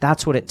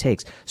 That's what it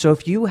takes. So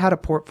if you had a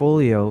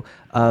portfolio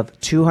of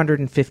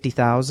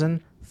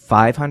 250,000,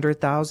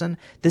 500,000,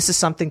 this is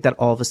something that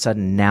all of a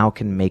sudden now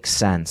can make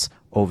sense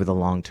over the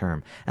long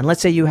term. And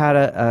let's say you had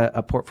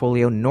a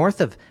portfolio north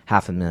of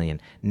 $500,000.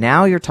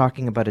 Now you're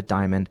talking about a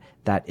diamond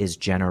that is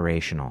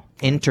generational,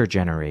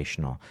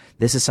 intergenerational.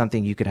 This is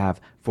something you could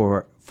have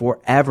for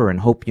forever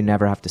and hope you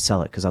never have to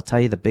sell it. Because I'll tell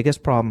you, the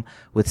biggest problem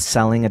with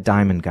selling a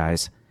diamond,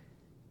 guys,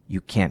 you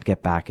can't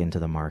get back into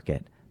the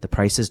market. The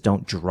prices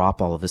don't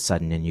drop all of a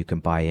sudden and you can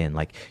buy in.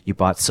 Like you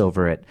bought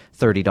silver at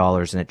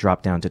 $30 and it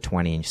dropped down to $20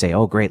 and you say,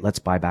 oh, great, let's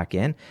buy back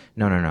in.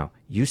 No.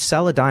 you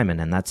sell a diamond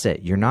and that's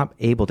it. You're not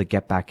able to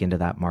get back into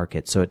that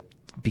market. So it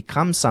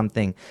becomes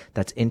something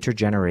that's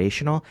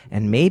intergenerational,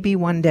 and maybe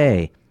one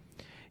day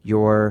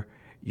your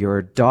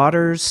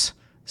daughter's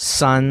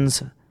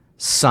son's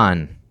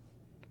son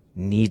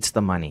needs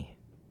the money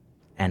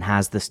and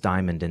has this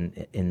diamond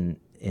in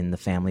the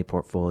family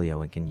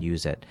portfolio and can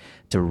use it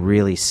to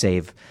really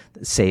save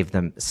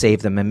them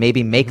and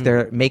maybe make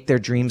their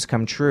dreams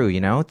come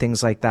true,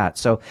 things like that.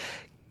 So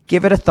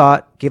give it a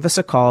thought. Give us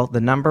a call.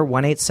 The number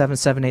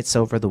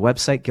 1-877-8-SILVER, the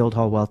website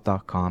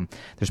guildhallwealth.com.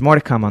 There's more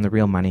to come on The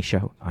Real Money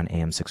Show on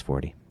AM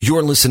 640.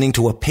 You're listening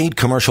to a paid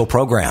commercial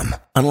program.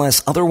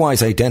 Unless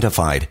otherwise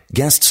identified,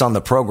 guests on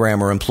the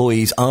program are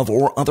employees of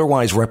or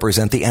otherwise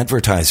represent the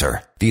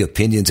advertiser. The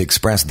opinions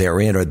expressed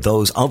therein are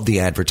those of the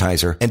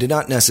advertiser and do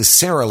not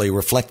necessarily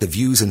reflect the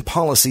views and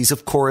policies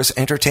of Chorus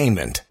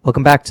Entertainment.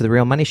 Welcome back to The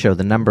Real Money Show.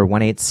 The number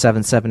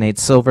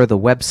 1-877-8-SILVER, the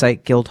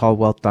website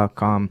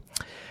guildhallwealth.com.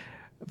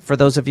 For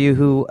those of you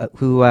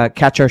who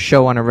catch our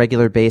show on a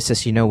regular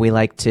basis, we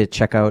like to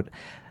check out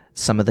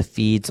some of the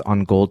feeds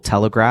on Gold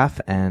Telegraph,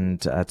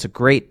 and it's a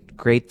great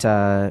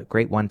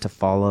one to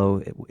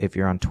follow if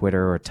you're on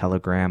Twitter or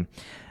Telegram.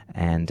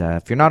 And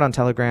if you're not on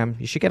Telegram,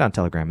 you should get on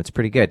Telegram. It's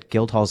pretty good.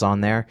 Guildhall's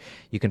on there.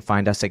 You can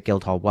find us at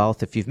Guildhall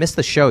Wealth. If you've missed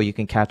the show, you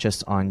can catch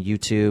us on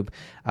YouTube.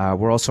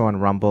 We're also on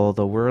Rumble,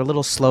 though we're a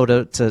little slow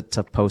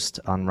to post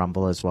on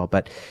Rumble as well.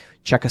 But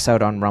check us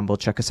out on Rumble.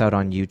 Check us out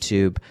on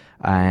YouTube.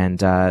 And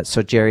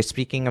so, Jerry,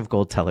 speaking of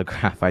Gold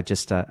Telegraph, I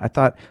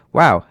thought,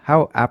 wow,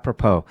 how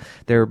apropos.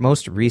 Their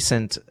most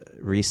recent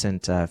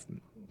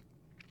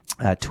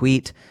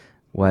tweet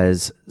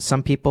was,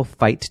 some people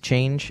fight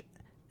change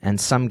and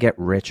some get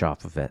rich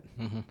off of it.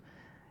 Mm-hmm.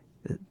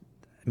 I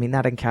mean,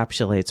 that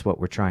encapsulates what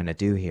we're trying to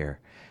do here.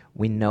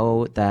 We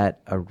know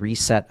that a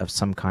reset of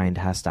some kind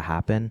has to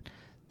happen,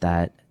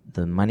 that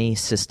the money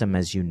system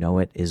as you know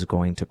it is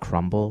going to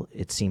crumble.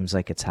 It seems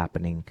like it's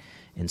happening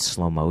in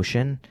slow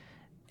motion.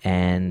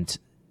 And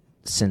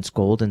since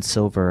gold and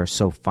silver are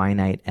so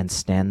finite and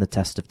stand the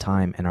test of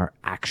time and are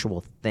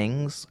actual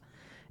things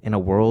in a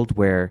world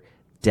where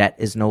debt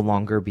is no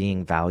longer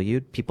being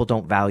valued, people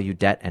don't value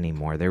debt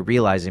anymore. They're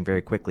realizing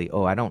very quickly,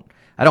 I don't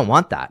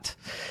want that.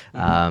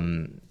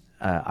 Mm-hmm.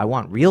 I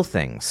want real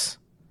things.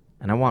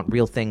 And I want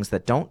real things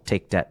that don't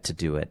take debt to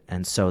do it.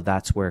 And so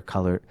that's where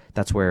color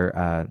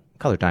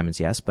diamonds,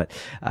 yes, but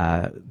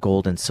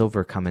gold and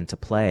silver come into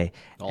play.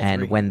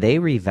 And when they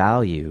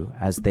revalue,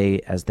 as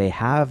they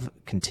have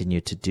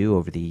continued to do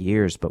over the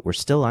years, but we're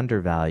still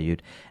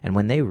undervalued, and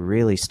when they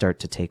really start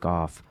to take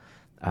off,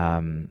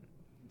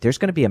 there's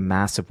going to be a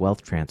massive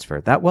wealth transfer.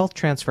 That wealth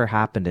transfer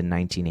happened in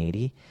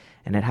 1980,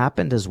 and it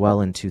happened as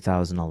well in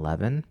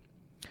 2011.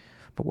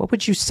 But what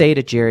would you say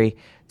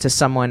to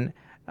someone,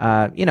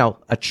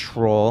 a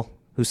troll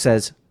who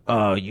says,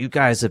 "Oh, you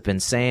guys have been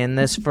saying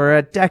this for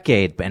a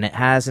decade, and it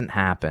hasn't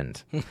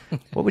happened"?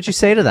 What would you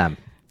say to them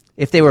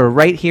if they were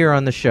right here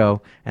on the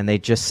show and they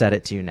just said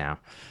it to you now?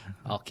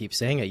 I'll keep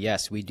saying it.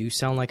 Yes, we do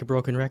sound like a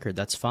broken record.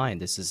 That's fine.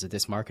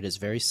 This market is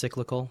very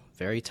cyclical,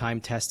 very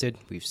time tested.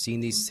 We've seen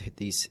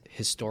these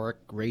historic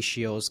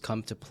ratios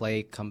come to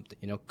play, come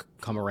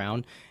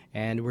around,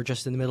 and we're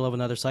just in the middle of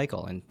another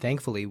cycle. And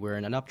thankfully, we're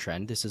in an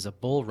uptrend. This is a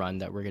bull run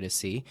that we're going to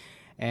see,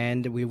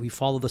 and we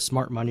follow the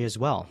smart money as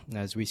well,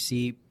 as we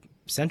see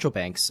central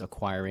banks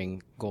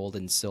acquiring gold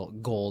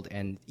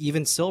and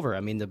even silver.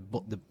 I mean,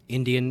 the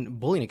Indian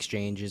Bullion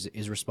Exchange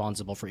is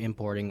responsible for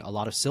importing a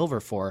lot of silver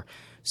for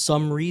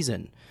some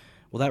reason.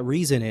 Well, that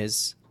reason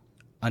is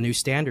a new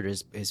standard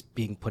is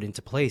being put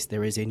into place.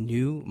 There is a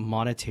new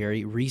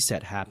monetary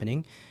reset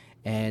happening,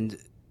 and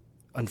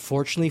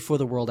unfortunately for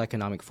the World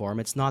Economic Forum,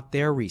 it's not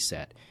their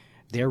reset.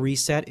 Their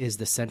reset is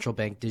the central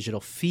bank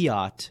digital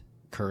fiat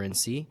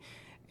currency,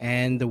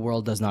 and the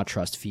world does not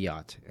trust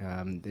fiat.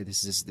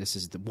 This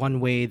is the one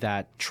way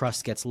that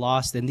trust gets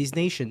lost. And these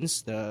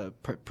nations,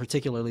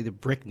 particularly the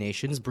BRIC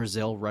nations,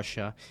 Brazil,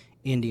 Russia,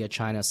 India,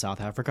 China,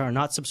 South Africa, are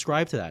not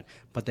subscribed to that.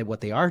 But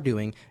what they are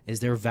doing is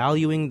they're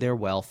valuing their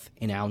wealth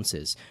in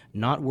ounces,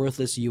 not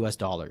worthless U.S.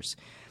 dollars.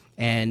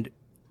 And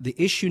the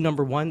issue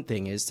number one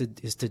thing is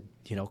to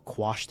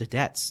quash the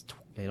debts,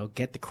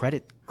 get the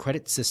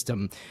credit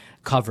system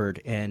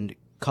covered and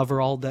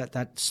cover all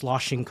that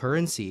sloshing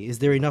currency. Is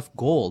there enough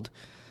gold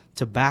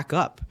to back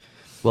up?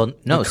 Well,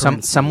 no,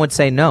 some would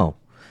say no.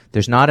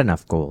 There's not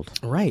enough gold.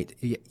 Right.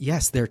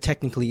 Yes, there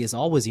technically is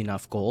always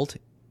enough gold.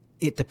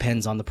 It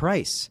depends on the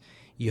price.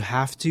 You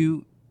have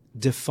to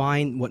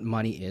define what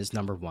money is,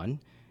 number one.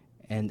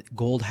 And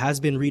gold has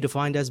been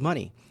redefined as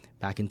money.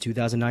 Back in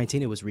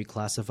 2019, it was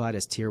reclassified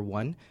as Tier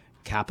 1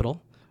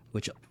 capital,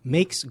 which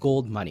makes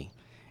gold money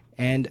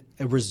and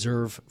a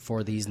reserve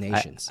for these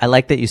nations. I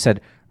like that you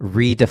said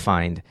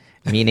redefined,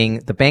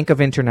 meaning the Bank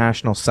of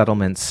International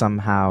Settlements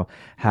somehow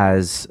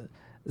has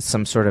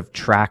some sort of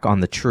track on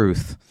the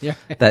truth,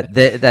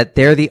 that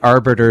they're the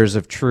arbiters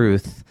of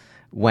truth,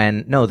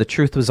 when no, the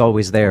truth was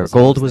always there.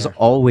 Gold was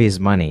always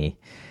money.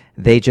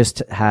 They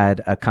just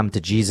had a come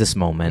to Jesus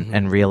moment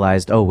and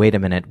realized, oh, wait a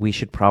minute, we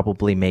should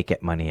probably make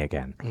it money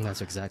again. And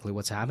that's exactly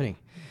what's happening.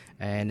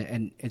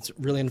 And it's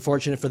really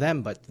unfortunate for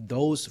them, but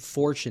those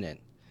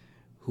fortunate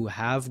who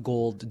have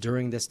gold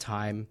during this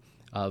time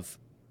of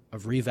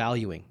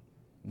revaluing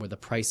where the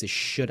prices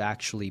should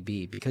actually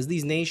be, because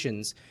these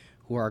nations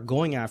who are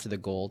going after the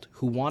gold,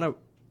 who want to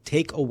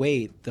take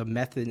away the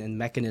method and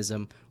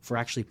mechanism for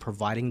actually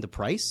providing the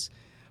price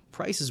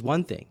is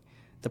one thing.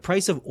 The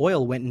price of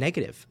oil went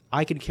negative.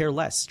 I could care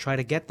less. Try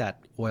to get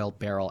that oil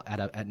barrel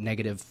at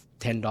negative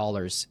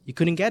 $10. You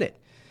couldn't get it.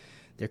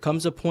 There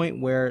comes a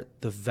point where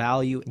the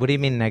value. What do you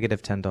mean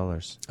negative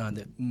 $10?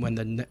 When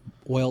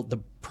the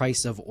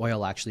price of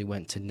oil actually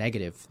went to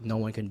negative, no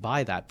one can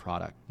buy that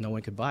product. No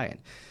one could buy it.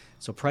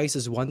 So price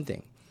is one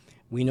thing.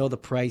 We know the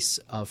price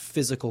of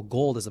physical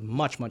gold is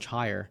much, much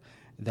higher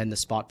than the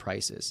spot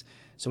prices.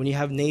 So when you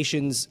have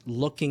nations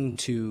looking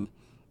to,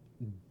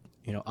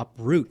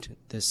 uproot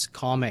this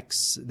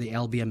COMEX, the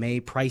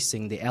LBMA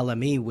pricing, the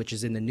LME, which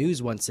is in the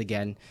news once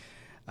again,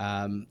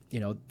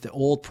 the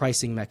old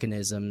pricing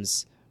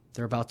mechanisms,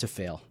 they're about to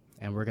fail.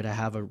 And we're going to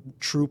have a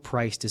true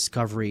price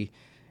discovery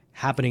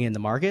happening in the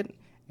market.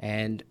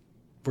 And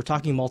we're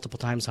talking multiple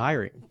times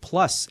higher.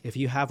 Plus, if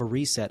you have a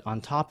reset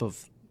on top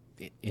of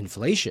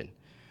inflation,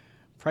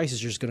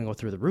 prices are just going to go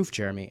through the roof,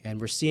 Jeremy. And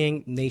we're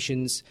seeing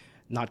nations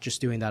not just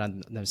doing that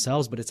on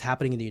themselves, but it's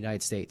happening in the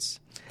United States.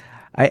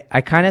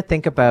 I kind of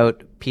think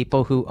about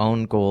people who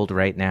own gold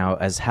right now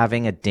as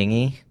having a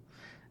dinghy.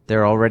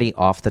 They're already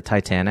off the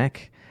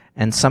Titanic.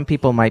 And some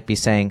people might be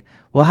saying,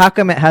 well, how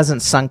come it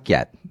hasn't sunk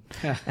yet?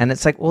 And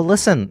it's like, well,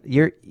 listen,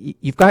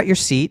 you've got your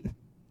seat.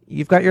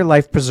 You've got your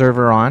life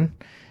preserver on.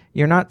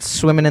 You're not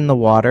swimming in the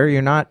water.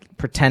 You're not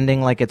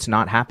pretending like it's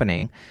not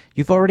happening.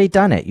 You've already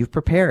done it. You've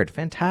prepared.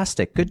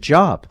 Fantastic. Good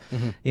job.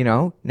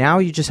 Mm-hmm. Now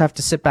you just have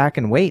to sit back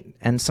and wait.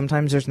 And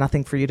sometimes there's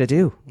nothing for you to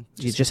do.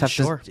 You just have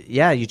to,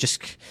 you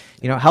just,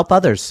 help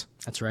others.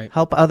 That's right.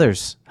 Help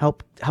others.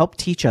 Help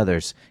teach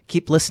others.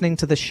 Keep listening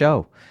to the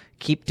show.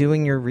 Keep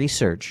doing your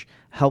research.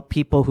 Help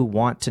people who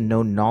want to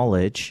know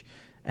knowledge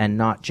and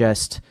not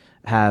just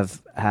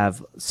have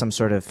some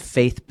sort of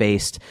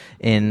faith-based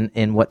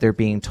in what they're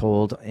being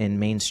told in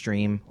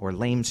mainstream or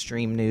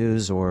lamestream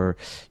news, or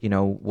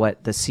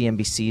what the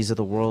CNBCs of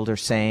the world are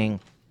saying.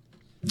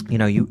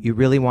 You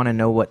really want to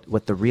know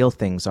what the real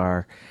things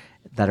are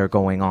that are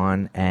going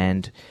on.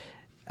 And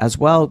as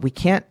well, we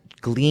can't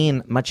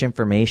glean much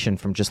information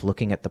from just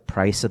looking at the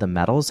price of the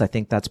metals. I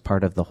think that's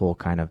part of the whole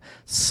kind of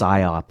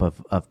psyop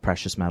of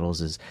precious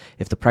metals is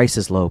if the price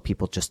is low,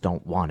 people just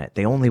don't want it.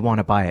 They only want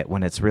to buy it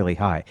when it's really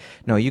high.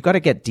 No, you got to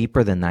get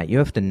deeper than that. You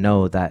have to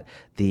know that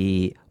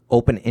the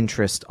open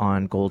interest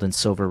on gold and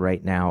silver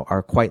right now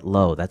are quite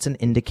low. That's an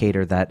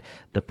indicator that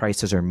the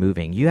prices are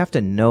moving. You have to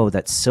know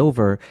that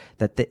silver,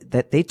 that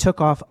they took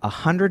off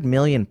 100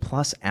 million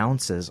plus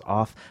ounces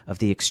off of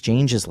the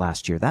exchanges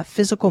last year. That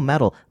physical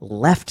metal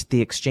left the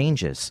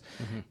exchanges.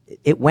 Mm-hmm.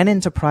 It went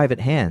into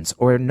private hands,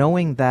 or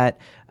knowing that,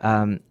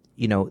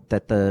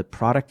 that the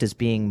product is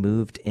being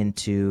moved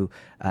into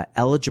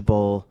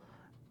eligible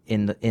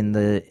in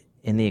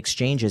the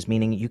exchanges,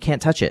 meaning you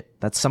can't touch it.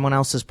 That's someone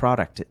else's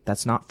product.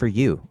 That's not for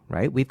you,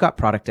 right? We've got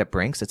product at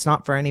Brinks. It's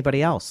not for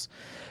anybody else.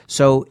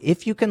 So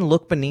if you can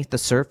look beneath the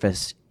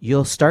surface,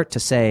 you'll start to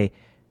say,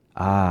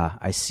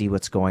 I see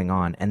what's going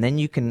on. And then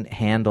you can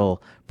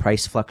handle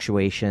price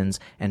fluctuations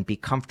and be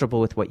comfortable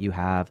with what you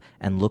have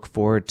and look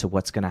forward to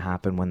what's going to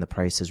happen when the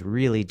prices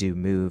really do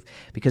move,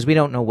 because we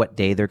don't know what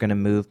day they're going to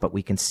move, but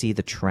we can see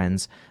the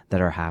trends that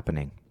are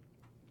happening.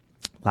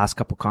 Last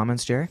couple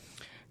comments, Jerry?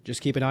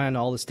 Just keep an eye on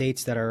all the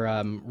states that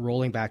are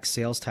rolling back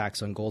sales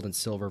tax on gold and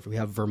silver. We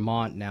have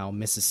Vermont now,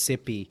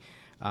 Mississippi.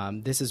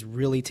 This is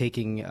really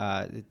taking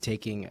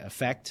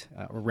effect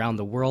around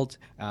the world,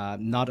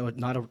 not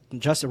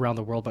just around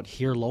the world, but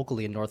here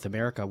locally in North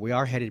America. We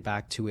are headed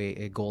back to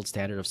a gold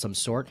standard of some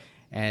sort,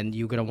 and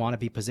you're going to want to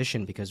be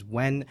positioned, because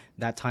when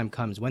that time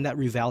comes, when that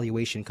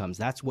revaluation comes,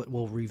 that's what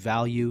will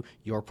revalue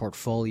your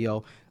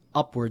portfolio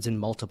upwards in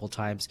multiple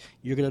times.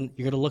 You're gonna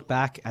look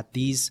back at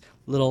these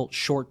little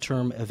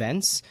short-term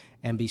events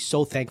and be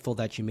so thankful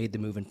that you made the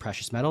move in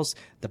precious metals.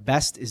 The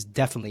best is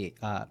definitely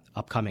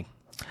upcoming.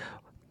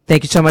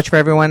 Thank you so much for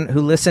everyone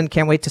who listened.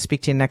 Can't wait to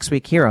speak to you next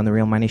week here on The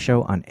Real Money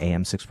Show on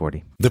AM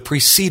 640. The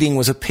preceding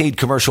was a paid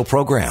commercial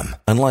program.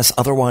 Unless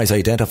otherwise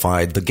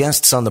identified, the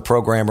guests on the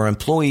program are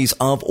employees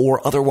of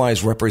or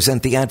otherwise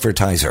represent the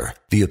advertiser.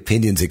 The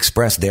opinions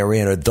expressed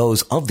therein are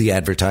those of the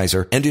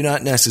advertiser and do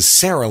not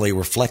necessarily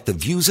reflect the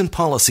views and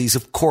policies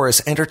of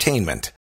Chorus Entertainment.